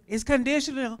 it's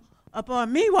conditional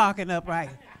upon me walking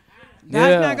upright.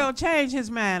 God's not going to change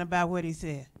his mind about what he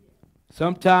said.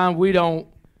 Sometimes we don't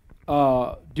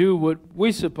do what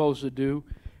we're supposed to do,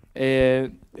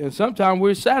 and sometimes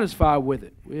we're satisfied with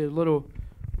it. We have a little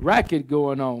racket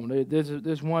going on.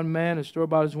 There's one man, a story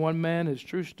about this one man, his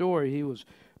true story. He was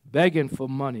begging for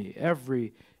money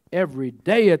every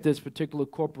day at this particular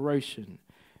corporation,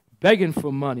 begging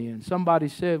for money. And somebody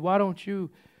said, why don't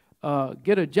you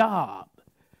get a job.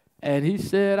 And he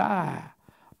said, I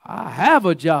have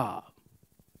a job.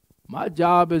 My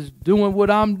job is doing what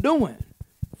I'm doing.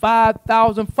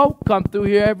 5,000 folk come through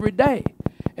here every day.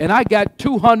 And I got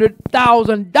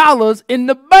 $200,000 in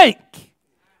the bank.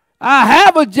 I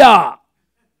have a job.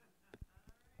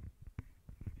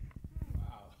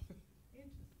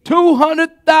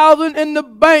 200,000 in the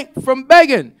bank from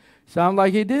begging. Sounds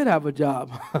like he did have a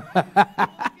job.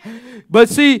 But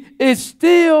see, it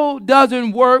still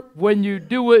doesn't work when you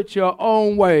do it your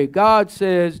own way. God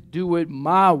says, do it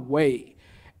my way.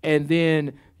 And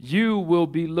then you will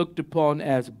be looked upon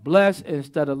as blessed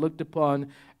instead of looked upon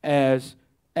as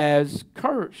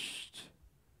cursed.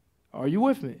 Are you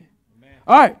with me? Amen.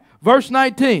 All right, verse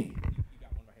 19.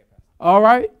 All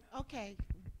right. Okay.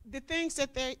 The things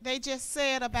that they just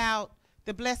said about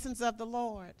the blessings of the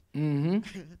Lord.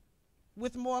 Mm-hmm.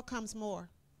 With more comes more.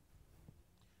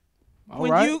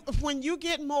 When you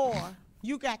get more,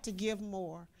 you got to give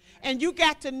more. And you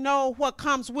got to know what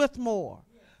comes with more.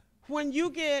 When you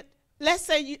get, let's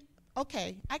say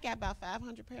okay, I got about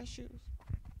 500 pair of shoes.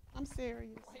 I'm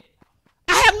serious.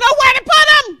 I have nowhere to put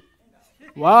them.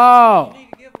 Wow.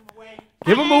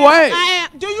 Give them away.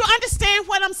 Do you understand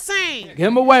what I'm saying? Give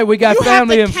them away. We got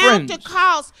family and friends. You have to count the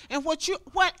cost. And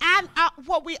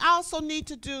what we also need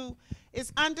to do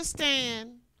is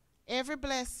understand every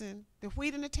blessing. The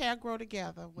wheat and the tare grow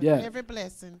together. With every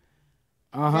blessing,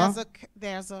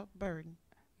 there's a burden.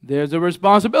 There's a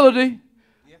responsibility.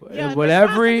 Yeah, with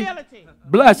every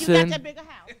blessing. You got that bigger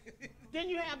house. Then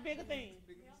you have bigger things.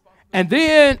 And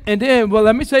then, well,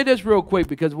 let me say this real quick,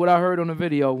 because what I heard on a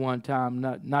video one time,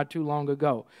 not too long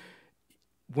ago,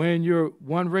 when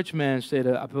one rich man said,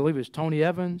 I believe it's Tony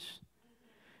Evans,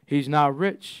 he's not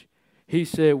rich. He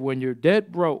said, when you're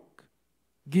dead broke,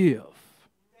 give.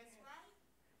 That's right.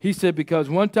 He said, because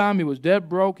one time he was dead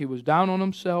broke, he was down on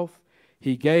himself.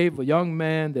 He gave a young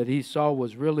man that he saw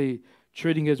was really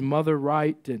treating his mother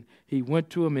right, and he went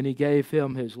to him and he gave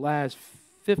him his last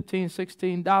 $15,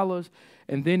 $16.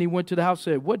 And then he went to the house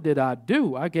and said, what did I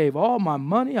do? I gave all my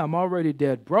money. I'm already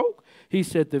dead broke. He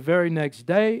said the very next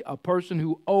day, a person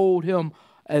who owed him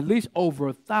at least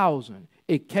over $1,000,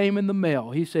 it came in the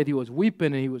mail. He said he was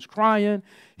weeping and he was crying.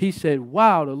 He said,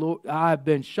 wow, the Lord, I've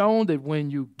been shown that when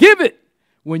you give it,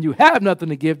 when you have nothing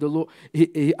to give the Lord,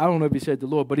 I don't know if he said the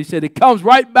Lord, but he said it comes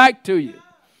right back to you.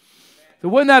 So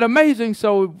wasn't that amazing?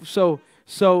 So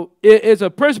it is a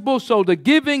principle. So the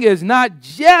giving is not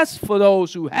just for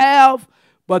those who have,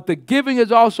 but the giving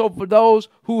is also for those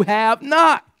who have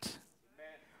not.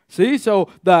 See, so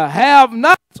the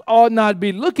have-nots ought not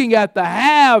be looking at the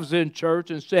haves in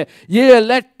church and say, yeah,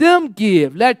 let them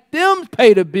give. Let them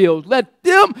pay the bills. Let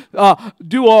them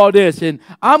do all this. And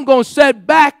I'm going to sit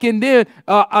back and then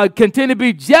continue to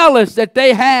be jealous that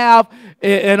they have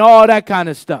and all that kind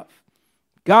of stuff.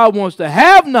 God wants the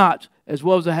have-nots as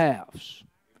well as the haves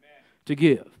to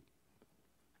give.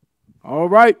 All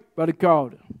right, Brother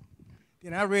Carter.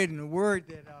 And I read in the Word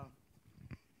that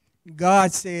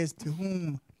God says, to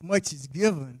whom much is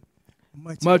given,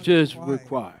 much is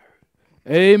required.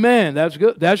 Amen. That's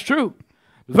good. That's true.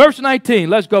 Verse 19.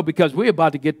 Let's go, because we're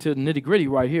about to get to the nitty-gritty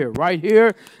right here. Right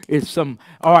here is some.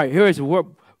 All right, here is the word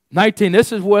 19.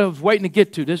 This is what I was waiting to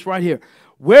get to. This right here.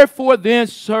 Wherefore then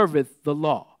serveth the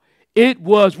law? It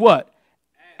was what?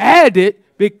 Added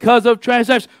because of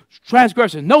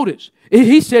transgression. Notice,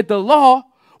 he said the law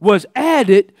was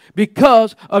added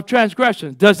because of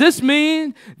transgression. Does this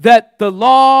mean that the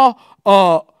law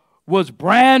was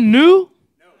brand new? No.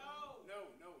 The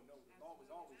law was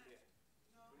always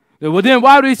there. Well, then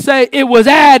why would he say it was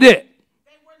added?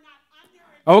 They were not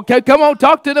under it. Okay, come on,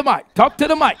 talk to the mic. Talk to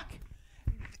the mic.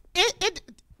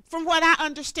 From what I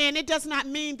understand, it does not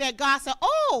mean that God said,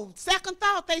 oh, second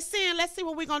thought, they sinned, let's see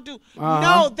what we're going to do.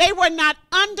 No, they were not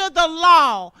under the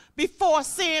law before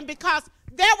sin, because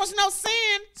there was no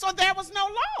sin, so there was no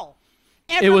law.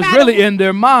 It was really in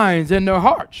their minds, in their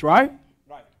hearts, right?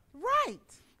 Right.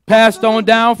 Passed on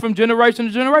down from generation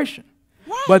to generation.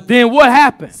 Right. But then what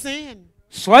happened? Sin.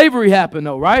 Slavery happened,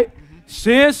 though, right? Mm-hmm.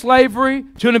 Sin, slavery,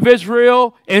 children of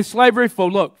Israel in slavery for,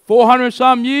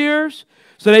 400-some years.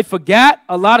 So they forgot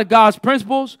a lot of God's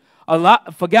principles,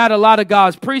 forgot a lot of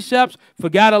God's precepts,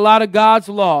 forgot a lot of God's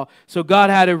law. So God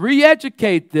had to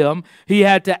re-educate them. He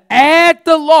had to add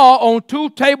the law on 2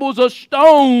 tables of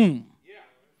stone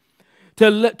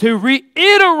to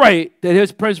reiterate that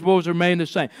his principles remain the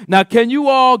same. Now, can you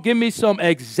all give me some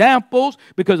examples?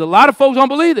 Because a lot of folks don't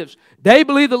believe this. They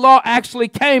believe the law actually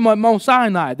came on Mount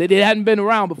Sinai, that it hadn't been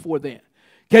around before then.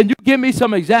 Can you give me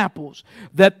some examples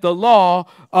that the law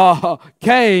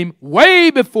came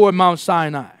way before Mount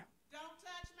Sinai? Don't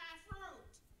touch my fruit.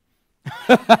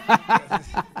 Don't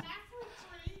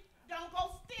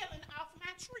go stealing off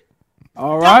my tree.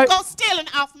 All right. Don't go stealing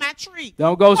off my tree.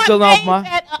 Don't go stealing off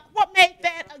my. What made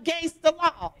that against the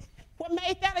law? What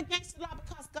made that against the law?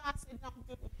 Because God said don't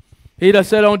do it. He done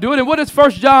said don't do it. And what does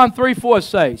 1 John 3:4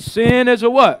 say? Sin is a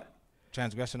what?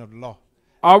 Transgression of the law.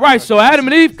 All right, so Adam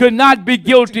and Eve could not be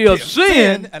guilty of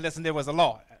sin unless there was a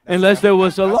law. Unless there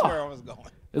was a That's law. where I was going.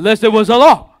 Unless there was a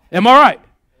law. Am I right?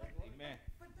 Amen.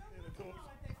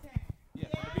 Yeah,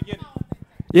 from the beginning.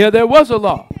 Yeah, there was a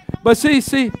law. But see,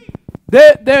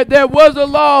 there was a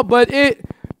law, but it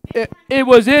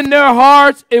was in their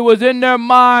hearts, it was in their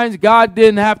minds. God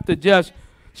didn't have to just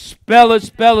spell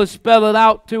it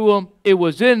out to them. It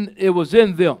was in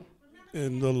them.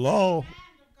 And the law,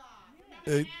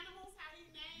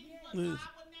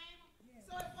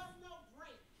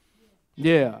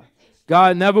 yeah.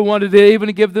 God never wanted to even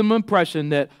give them the impression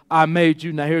that I made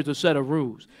you. Now here's a set of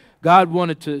rules. God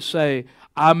wanted to say,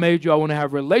 I made you. I want to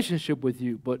have a relationship with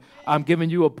you, but I'm giving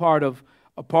you a part of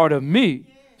me.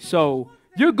 So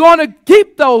you're going to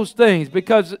keep those things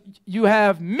because you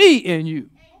have me in you.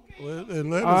 well,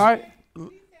 All right.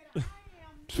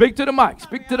 Speak to the mic.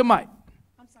 Speak to the mic.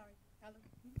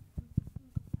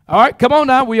 All right, come on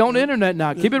now. We on the internet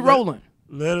now. Keep it rolling.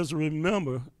 let us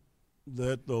remember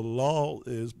that the law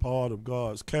is part of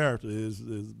God's character, is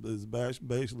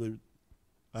basically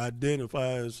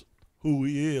identifies who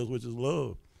he is, which is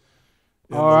love.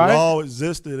 And All the right. law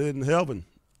existed in heaven.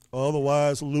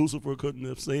 Otherwise, Lucifer couldn't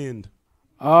have sinned.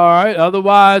 All right.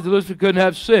 Otherwise, Lucifer couldn't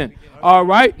have sinned. All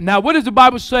right. Now, what does the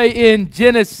Bible say in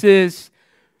Genesis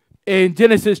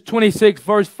 26,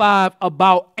 verse 5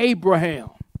 about Abraham?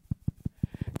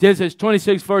 Genesis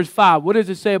 26, verse 5. What does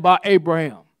it say about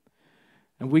Abraham?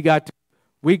 And we getting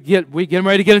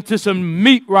ready to get into some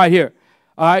meat right here.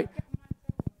 All right.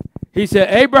 He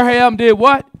said Abraham did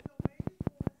what?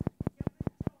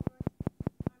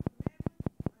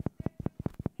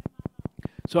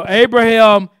 So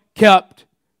Abraham kept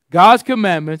God's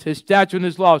commandments, his statutes, and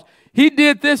his laws. He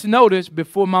did this, notice,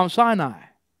 before Mount Sinai.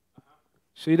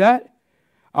 See that?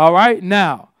 All right.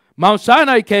 Now, Mount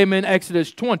Sinai came in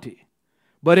Exodus 20.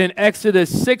 But in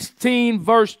Exodus 16,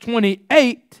 verse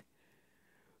 28,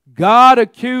 God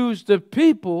accused the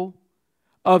people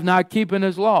of not keeping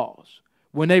his laws.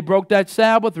 When they broke that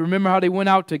Sabbath, remember how they went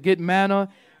out to get manna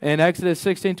in Exodus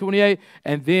 16, 28?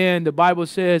 And then the Bible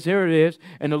says, here it is,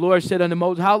 and the Lord said unto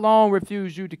Moses, how long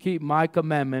refuse you to keep my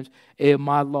commandments and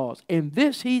my laws? And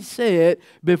this he said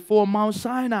before Mount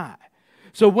Sinai.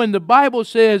 So when the Bible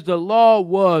says the law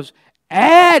was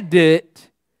added,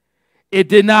 it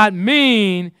did not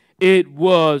mean it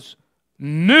was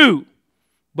new,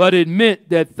 but it meant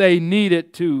that they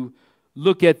needed to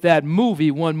look at that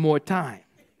movie one more time.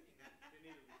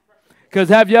 Because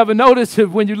have you ever noticed that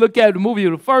when you look at the movie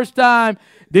the first time,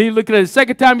 then you look at it the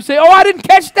second time, you say, oh, I didn't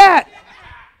catch that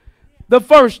the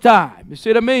first time. You see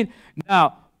what I mean?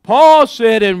 Now, Paul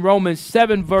said in Romans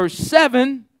 7, verse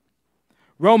 7,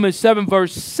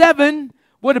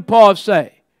 what did Paul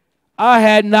say? I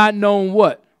had not known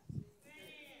what?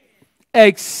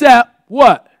 Except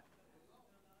what?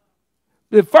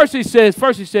 First he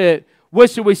said, what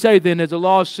should we say then? Is the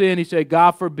law of sin? He said,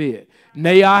 God forbid.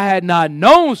 Nay, I had not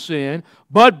known sin,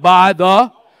 but by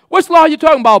the... Which law are you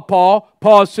talking about, Paul?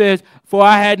 Paul says, for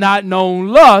I had not known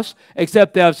lust,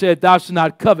 except thou said, thou shalt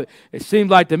not covet. It seems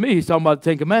like to me he's talking about the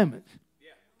Ten Commandments.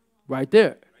 Right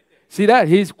there. See that?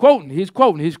 He's quoting.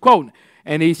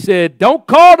 And he said, don't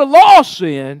call the law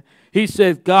sin. He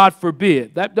says, God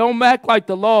forbid. That don't act like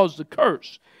the law is the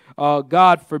curse.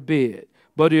 God forbid.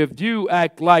 But if you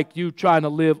act like you trying to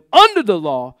live under the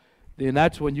law, then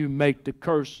that's when you make the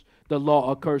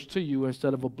law a curse to you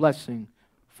instead of a blessing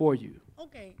for you.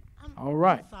 Okay. All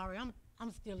right. I'm sorry.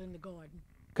 I'm still in the garden.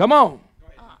 Come on.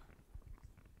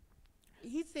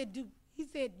 He said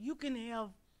you can have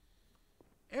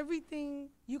everything,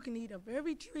 you can eat of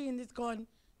every tree in this garden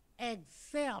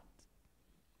except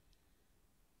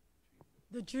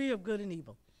the tree of good and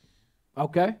evil.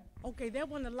 Okay. Okay, that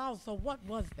wasn't the law, so what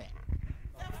was that?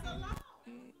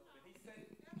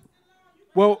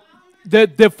 Well,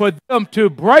 for them to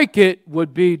break it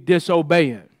would be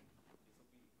disobedient.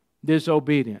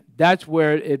 That's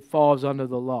where it falls under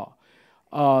the law.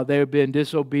 They've been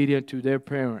disobedient to their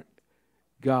parent,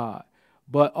 God.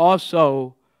 But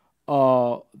also,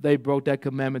 they broke that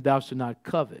commandment, thou shalt not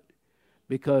covet,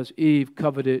 because Eve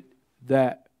coveted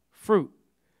that fruit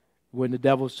when the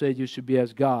devil said you should be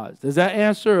as gods. Does that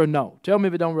answer or no? Tell me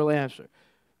if it don't really answer.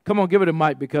 Come on, give it a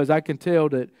mic, because I can tell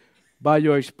that by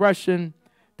your expression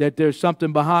that there's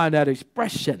something behind that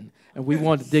expression, and we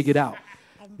want to dig it out.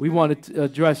 We want to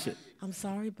address it. I'm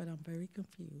sorry, but I'm very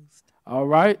confused. All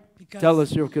right. Because Tell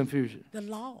us your confusion. the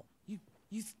law,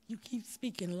 you keep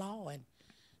speaking law, and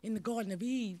in the Garden of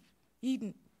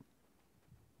Eden,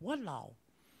 what law?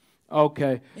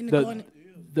 Okay. In the Garden.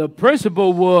 The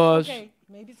principle was, Okay,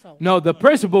 maybe so. no, the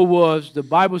principle was, the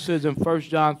Bible says in 1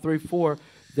 John 3:4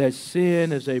 that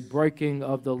sin is a breaking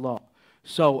of the law.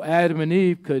 So Adam and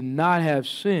Eve could not have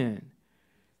sinned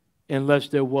unless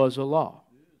there was a law.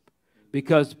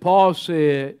 Because Paul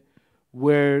said,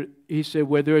 where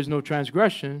there is no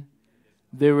transgression,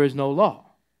 there is no law.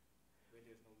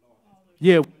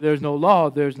 Yeah, there's no law,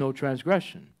 there's no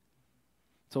transgression.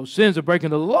 So sin's a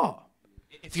breaking of the law.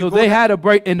 So they had a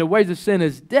break, and the wages of sin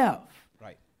is death.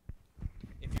 Right.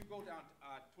 If you go down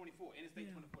 24,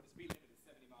 Interstate 24, the speed limit is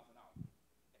 70 miles an hour.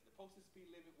 If the posted speed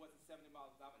limit wasn't 70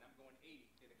 miles an hour and I'm going 80,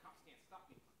 then the cops can't stop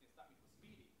me from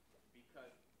speeding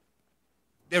because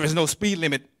there is no speed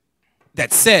limit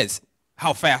that says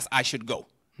how fast I should go.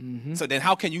 Mm-hmm. So then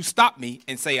how can you stop me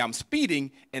and say I'm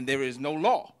speeding and there is no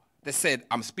law that said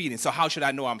I'm speeding? So how should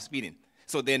I know I'm speeding?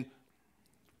 So then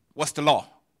what's the law?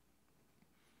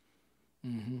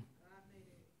 Mm-hmm.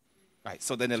 Right,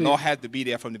 so then the law had to be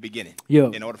there from the beginning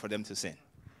in order for them to sin.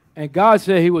 And God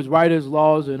said he would write his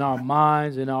laws in our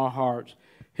minds, in our hearts,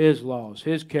 his laws,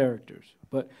 his characters.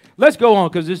 But let's go on,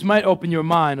 because this might open your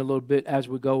mind a little bit as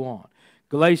we go on.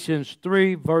 Galatians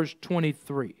 3, verse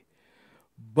 23.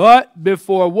 But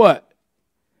before what?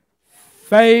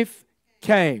 Faith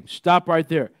came. Stop right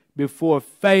there. Before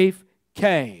faith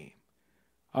came.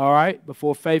 All right?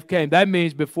 Before faith came. That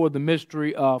means before the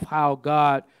mystery of how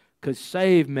God could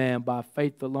save man by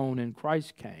faith alone in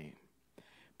Christ came.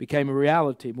 Became a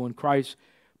reality when Christ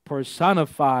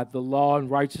personified the law and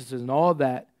righteousness and all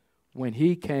that when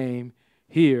he came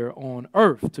here on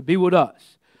earth to be with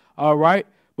us. All right?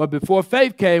 But before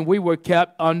faith came, we were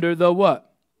kept under the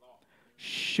what?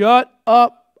 Shut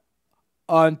up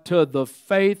unto the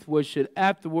faith which should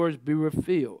afterwards be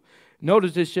revealed.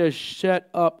 Notice it says shut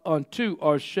up unto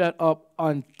or shut up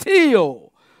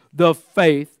until the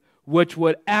faith which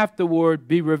would afterward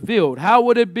be revealed. How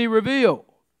would it be revealed?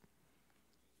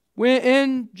 When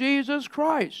in Jesus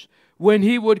Christ, when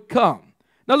he would come.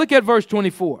 Now look at verse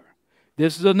 24.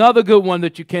 This is another good one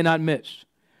that you cannot miss.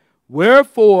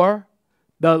 Wherefore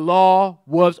the law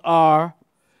was our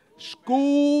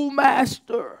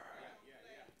schoolmaster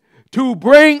to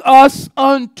bring us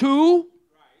unto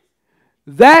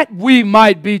that we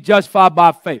might be justified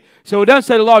by faith. So it doesn't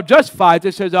say the law justifies,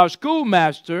 it says our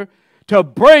schoolmaster to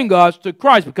bring us to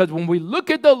Christ. Because when we look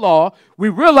at the law, we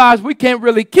realize we can't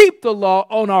really keep the law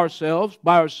on ourselves,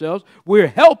 by ourselves. We're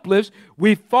helpless.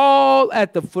 We fall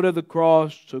at the foot of the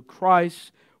cross to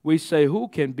Christ. We say, who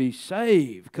can be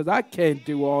saved? Because I can't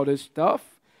do all this stuff.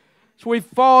 So we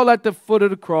fall at the foot of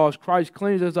the cross. Christ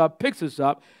cleans us up, picks us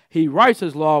up. He writes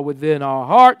his law within our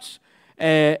hearts.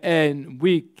 And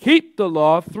we keep the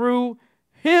law through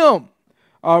him.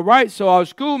 All right, so our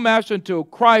schoolmaster until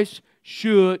Christ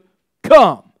should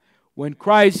come. When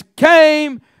Christ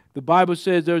came, the Bible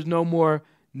says there's no more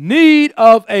need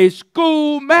of a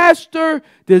schoolmaster.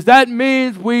 Does that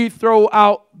mean we throw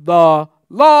out the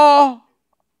law?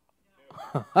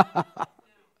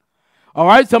 All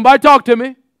right, somebody talk to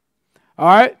me. All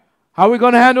right, how are we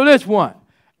going to handle this one?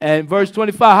 And verse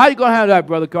 25, how you going to handle that,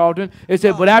 Brother Carlton? It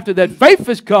said, but after that faith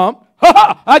has come,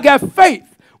 I got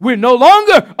faith. We're no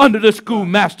longer under the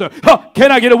schoolmaster.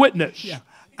 Can I get a witness? Yeah.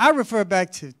 I refer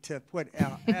back to what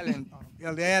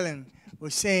Elder Allen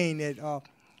was saying, that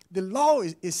the law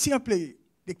is simply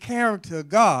the character of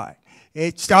God.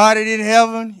 It started in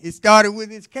heaven. It started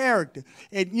with his character.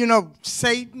 And, you know,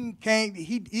 Satan came,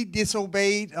 he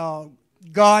disobeyed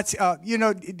God's,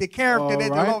 the character that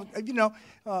the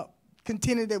law,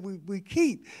 contended that we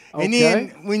keep. Okay. And then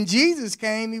when Jesus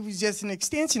came, he was just an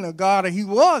extension of God, or he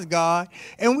was God,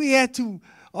 and we had to,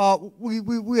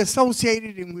 we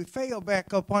associated and we fell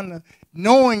back up on the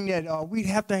knowing that we'd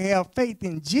have to have faith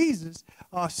in Jesus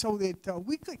so that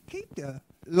we could keep the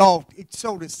law,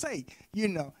 so to say,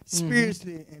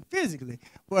 spiritually and physically.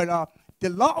 But the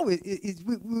law is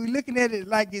we're looking at it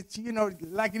like it's,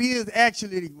 like it is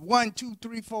actually 1, 2,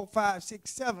 3, 4, 5,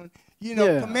 6, 7,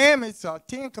 commandments or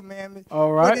 10 commandments.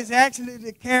 All right. But it's actually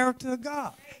the character of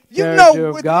God.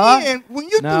 When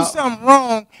you do something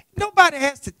wrong, nobody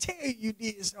has to tell you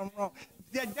did something wrong.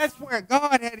 That's where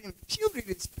God had imputed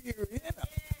his spirit in us.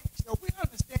 So we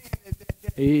understand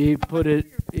that he put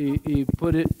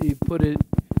it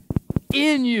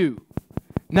in you.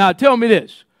 Now tell me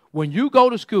this. When you go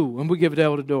to school, and we give it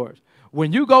out the doors.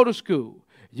 When you go to school,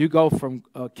 you go from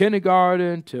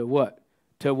kindergarten to what?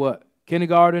 To what?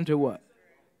 Kindergarten to what?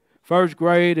 First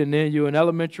grade, and then you're in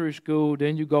elementary school,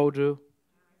 then you go to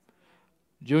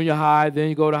junior high, then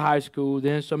you go to high school,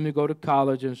 then some of you go to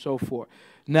college and so forth.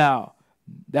 Now,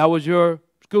 that was your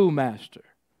schoolmaster.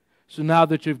 So now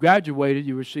that you've graduated,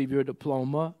 you receive your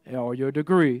diploma or your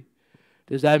degree.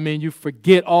 Does that mean you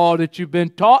forget all that you've been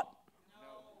taught?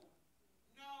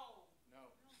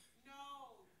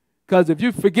 Because if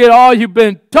you forget all you've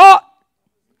been taught,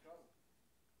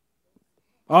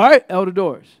 all right, Elder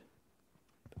Doris.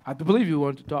 I believe you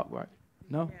wanted to talk, right?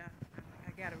 No? Yeah,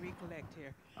 I got to recollect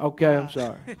here. Okay, I'm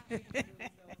sorry.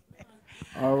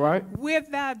 All right.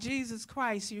 Without Jesus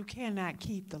Christ, you cannot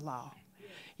keep the law.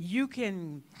 You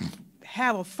can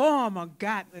have a form of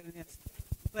godliness,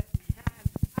 but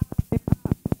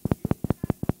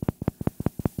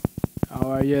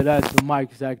all right, yeah, that's the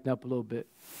mic's acting up a little bit.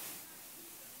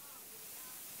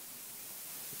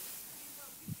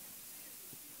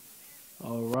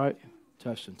 All right,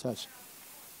 testing.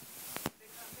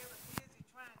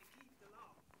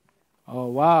 Oh,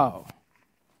 wow.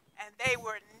 and they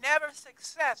were never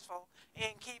successful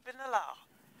in keeping the law.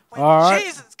 When All right.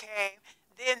 Jesus came,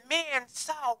 then men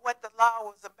saw what the law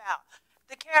was about.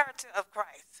 The character of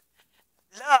Christ.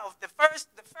 Love. The first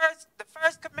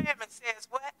commandment says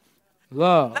what?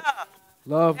 Love. Love.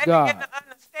 Love They God. began to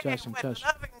understand Testing. what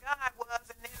loving God was,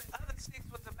 and then the other 6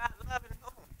 was about loving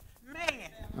whom? Man.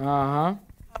 Uh-huh.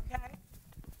 Okay?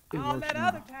 It All works that now.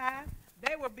 other time,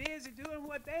 they were busy doing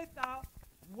what they thought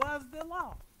was the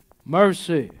law.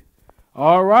 Mercy.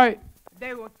 All right.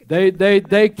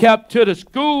 They kept to the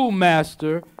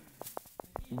schoolmaster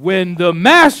when the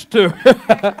master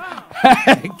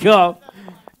had come.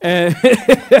 And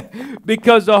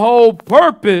because the whole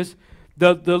purpose,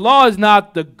 the law is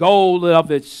not the goal of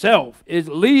itself. It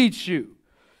leads you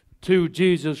to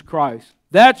Jesus Christ.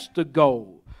 That's the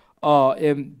goal.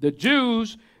 And the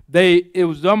Jews, it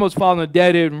was almost following a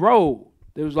dead-end road.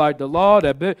 It was like the law,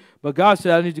 but God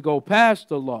said, I need to go past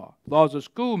the law. Law is a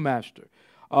schoolmaster.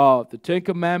 The 10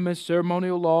 Commandments,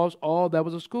 ceremonial laws, all that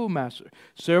was a schoolmaster.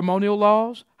 Ceremonial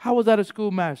laws, how was that a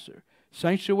schoolmaster?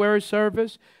 Sanctuary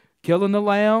service, killing the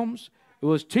lambs. It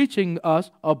was teaching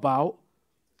us about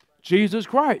Jesus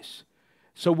Christ.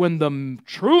 So when the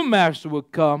true master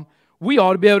would come, we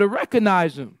ought to be able to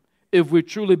recognize him if we've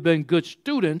truly been good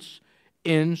students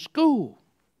in school,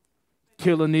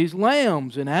 killing these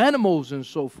lambs and animals and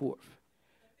so forth.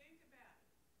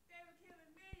 They were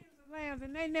killing millions of lambs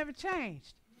and they never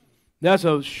changed. That's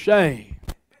a shame.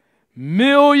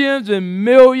 Millions and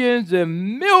millions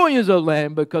and millions of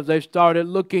lambs because they started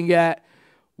looking at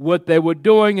what they were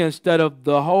doing instead of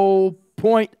the whole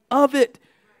point of it.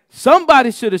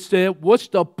 Somebody should have said, what's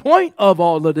the point of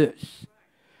all of this?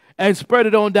 And spread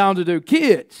it on down to their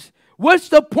kids. What's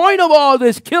the point of all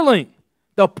this killing?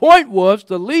 The point was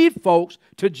to lead folks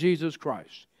to Jesus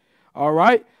Christ. All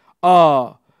right?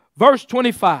 Verse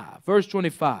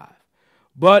 25.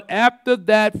 But after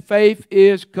that faith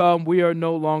is come, we are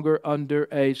no longer under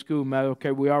a schoolmaster.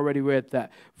 Okay, we already read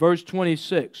that. Verse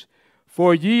 26.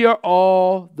 For ye are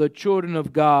all the children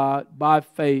of God by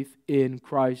faith in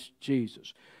Christ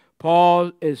Jesus.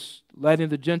 Paul is letting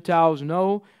the Gentiles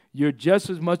know you're just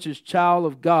as much as child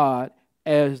of God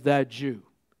as that Jew.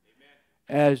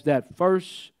 Amen. As that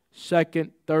first,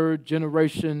 second, third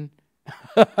generation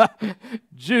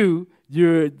Jew,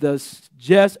 you're just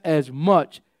as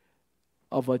much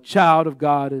of a child of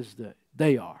God as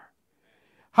they are.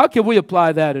 How can we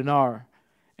apply that in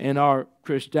our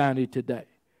Christianity today?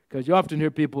 Because you often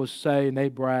hear people say, and they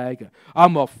brag,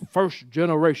 I'm a first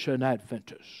generation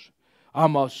Adventist.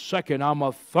 I'm a second, I'm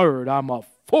a third, I'm a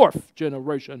fourth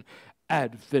generation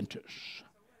Adventist.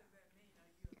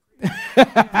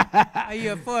 Are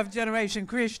you a 4th generation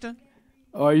Christian?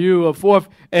 Are you a fourth?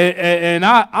 And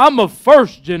I'm a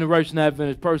first generation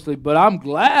Adventist personally, but I'm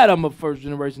glad I'm a first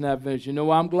generation Adventist. You know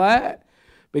why I'm glad?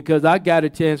 Because I got a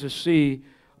chance to see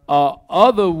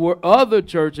other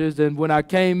churches, and when I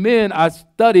came in, I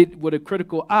studied with a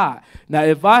critical eye. Now,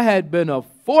 if I had been a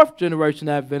 4th generation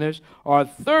Adventist or a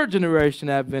 3rd generation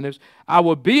Adventist, I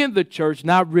would be in the church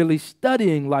not really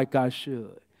studying like I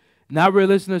should, not really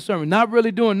listening to sermons, not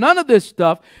really doing none of this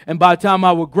stuff, and by the time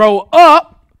I would grow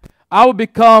up, I would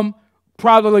become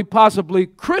possibly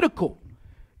critical.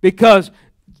 Because,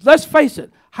 let's face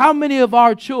it, how many of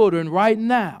our children right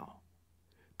now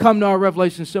come to our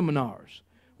Revelation seminars?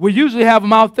 We usually have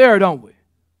them out there, don't we?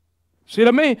 See what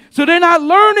I mean? So they're not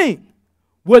learning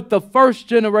what the first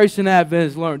generation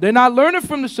Adventists learned. They're not learning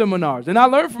from the seminars. They're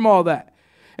not learning from all that.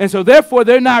 And so therefore,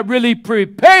 they're not really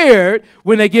prepared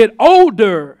when they get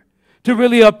older to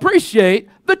really appreciate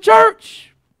the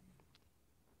church.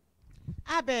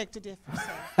 I beg to differ,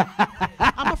 sir.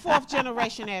 I'm a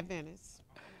fourth-generation Adventist.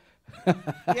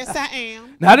 Yes, I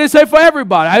am. Now, I didn't say for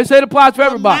everybody. I didn't say it applies for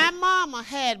everybody. My mama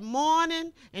had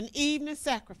morning and evening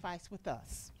sacrifice with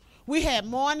us. We had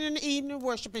morning and evening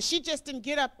worship, and she just didn't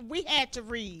get up. We had to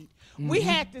read. We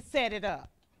had to set it up.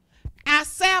 Our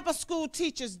Sabbath school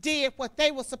teachers did what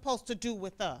they were supposed to do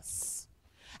with us.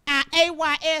 Our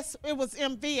AYS, it was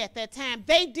MV at that time,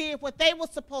 they did what they were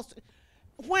supposed to.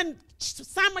 When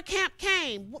summer camp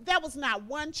came, there was not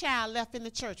one child left in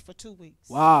the church for 2 weeks.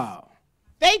 Wow.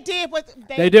 They did what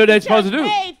they did what they're supposed to do.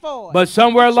 Paid for it. But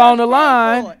somewhere along the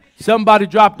line, somebody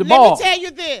dropped the ball. Let me tell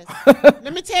you this.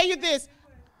 Let me tell you this.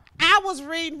 I was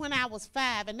reading when I was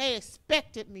 5, and they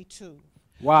expected me to.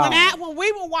 Wow. When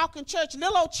we were walking church,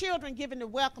 little old children giving the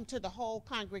welcome to the whole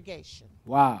congregation.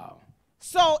 Wow.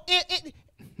 So we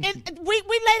lay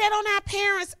that on our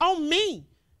parents, on me,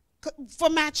 for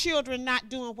my children not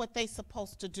doing what they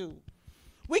supposed to do.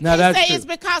 We can't say it's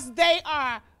because they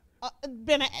are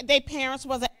their parents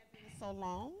was so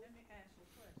long. Let me ask you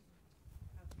a question.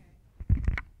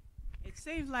 Okay. It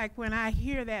seems like when I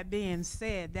hear that being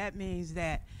said, that means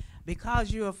that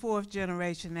because you're a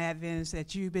fourth-generation Adventist,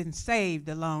 that you've been saved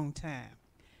a long time.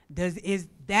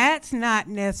 That's not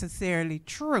necessarily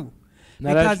true.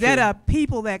 No, because there are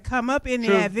people that come up in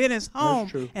the Adventist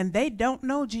home and they don't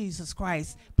know Jesus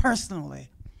Christ personally.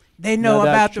 They know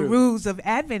about the rules of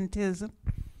Adventism.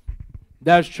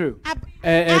 That's true.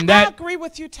 I agree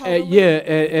with you totally.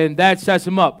 And that sets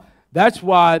them up. That's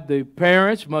why the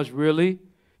parents must really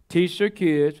teach their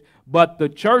kids, but the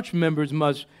church members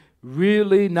must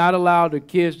really not allow the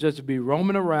kids just to be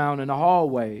roaming around in the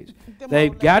hallways.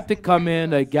 They've got to come in,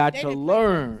 they got to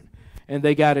learn, and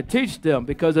they got to teach them,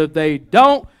 because if they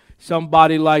don't,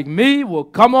 somebody like me will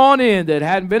come on in that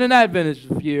hadn't been in Adventist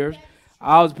for years.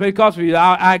 I was Pentecostal.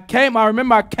 I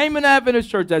remember I came in Adventist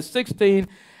church at 16,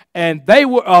 and they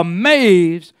were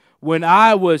amazed when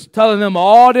I was telling them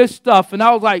all this stuff. And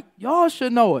I was like, y'all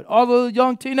should know it. All the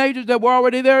young teenagers that were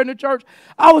already there in the church,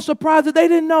 I was surprised that they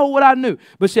didn't know what I knew.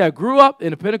 But see, I grew up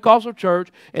in a Pentecostal church,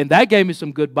 and that gave me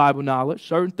some good Bible knowledge.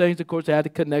 Certain things, of course, I had to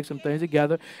connect some things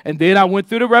together. And then I went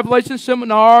through the Revelation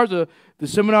seminars, the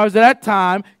seminars at that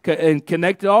time, and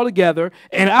connected all together.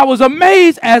 And I was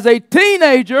amazed as a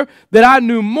teenager that I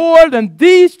knew more than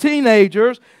these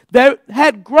teenagers that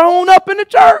had grown up in the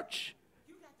church.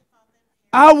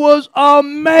 I was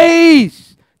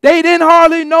amazed. They didn't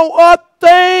hardly know a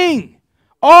thing.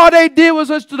 All they did was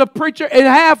listen to the preacher and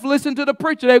half listen to the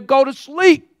preacher. They'd go to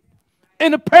sleep.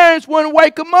 And the parents wouldn't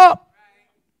wake them up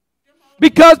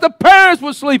because the parents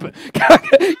were sleeping.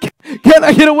 Can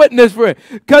I get a witness for it?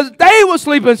 Because they were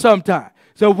sleeping sometime.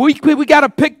 So we got to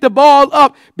pick the ball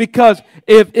up, because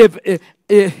if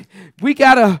we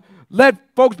got to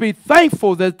let folks be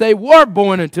thankful that they were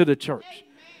born into the church.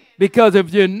 Because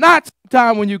if you're not,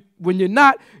 sometimes when you're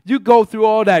not, you go through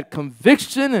all that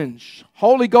conviction and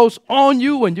Holy Ghost on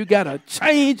you, and you got to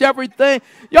change everything.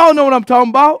 Y'all know what I'm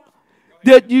talking about?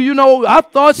 That you know, I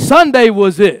thought Sunday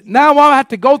was it. Now I have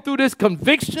to go through this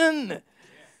conviction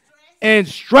and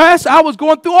stress. I was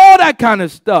going through all that kind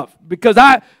of stuff because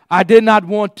I did not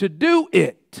want to do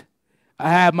it. I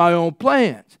had my own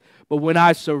plans. But when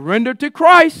I surrendered to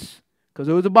Christ, because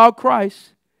it was about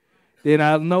Christ, then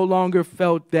I no longer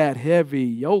felt that heavy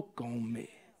yoke on me.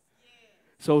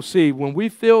 So see, when we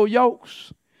feel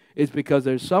yokes, it's because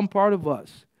there's some part of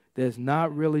us that's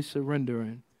not really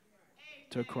surrendering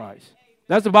to Christ.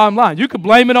 That's the bottom line. You can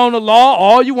blame it on the law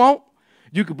all you want.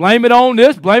 You can blame it on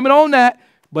this, blame it on that.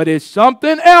 But it's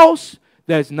something else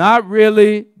that's not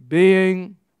really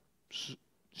being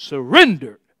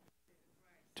surrendered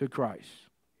to Christ.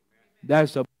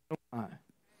 That's the bottom line.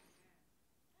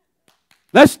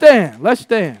 Let's stand. Let's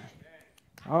stand.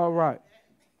 All right.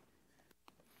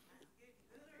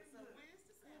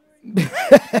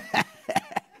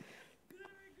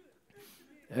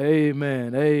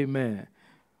 Amen. Amen.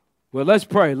 Well, let's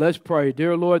pray. Let's pray.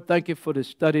 Dear Lord, thank you for the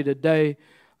study today.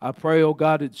 I pray, oh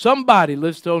God, that somebody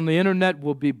listening on the internet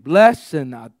will be blessed.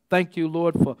 And I thank you,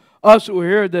 Lord, for us who are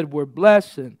here that we're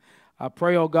blessed. And I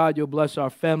pray, oh God, you'll bless our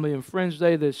family and friends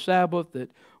day this Sabbath,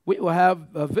 that we will have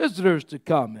visitors to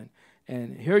come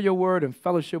and hear your word and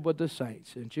fellowship with the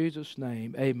saints. In Jesus'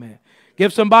 name, amen.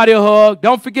 Give somebody a hug.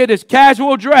 Don't forget, it's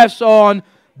casual dress on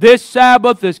this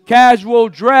Sabbath. It's casual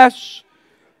dress.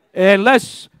 And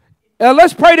let's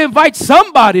pray to invite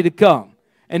somebody to come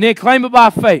and then claim it by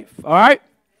faith. All right?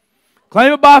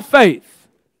 Claim it by faith.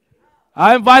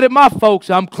 I invited my folks.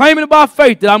 I'm claiming it by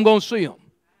faith that I'm going to see them.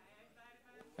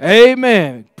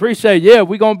 Amen. Appreciate it. Yeah,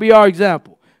 we're going to be our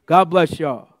example. God bless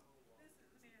y'all.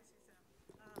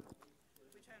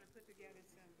 We're trying to put together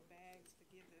some bags to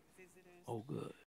Oh, good.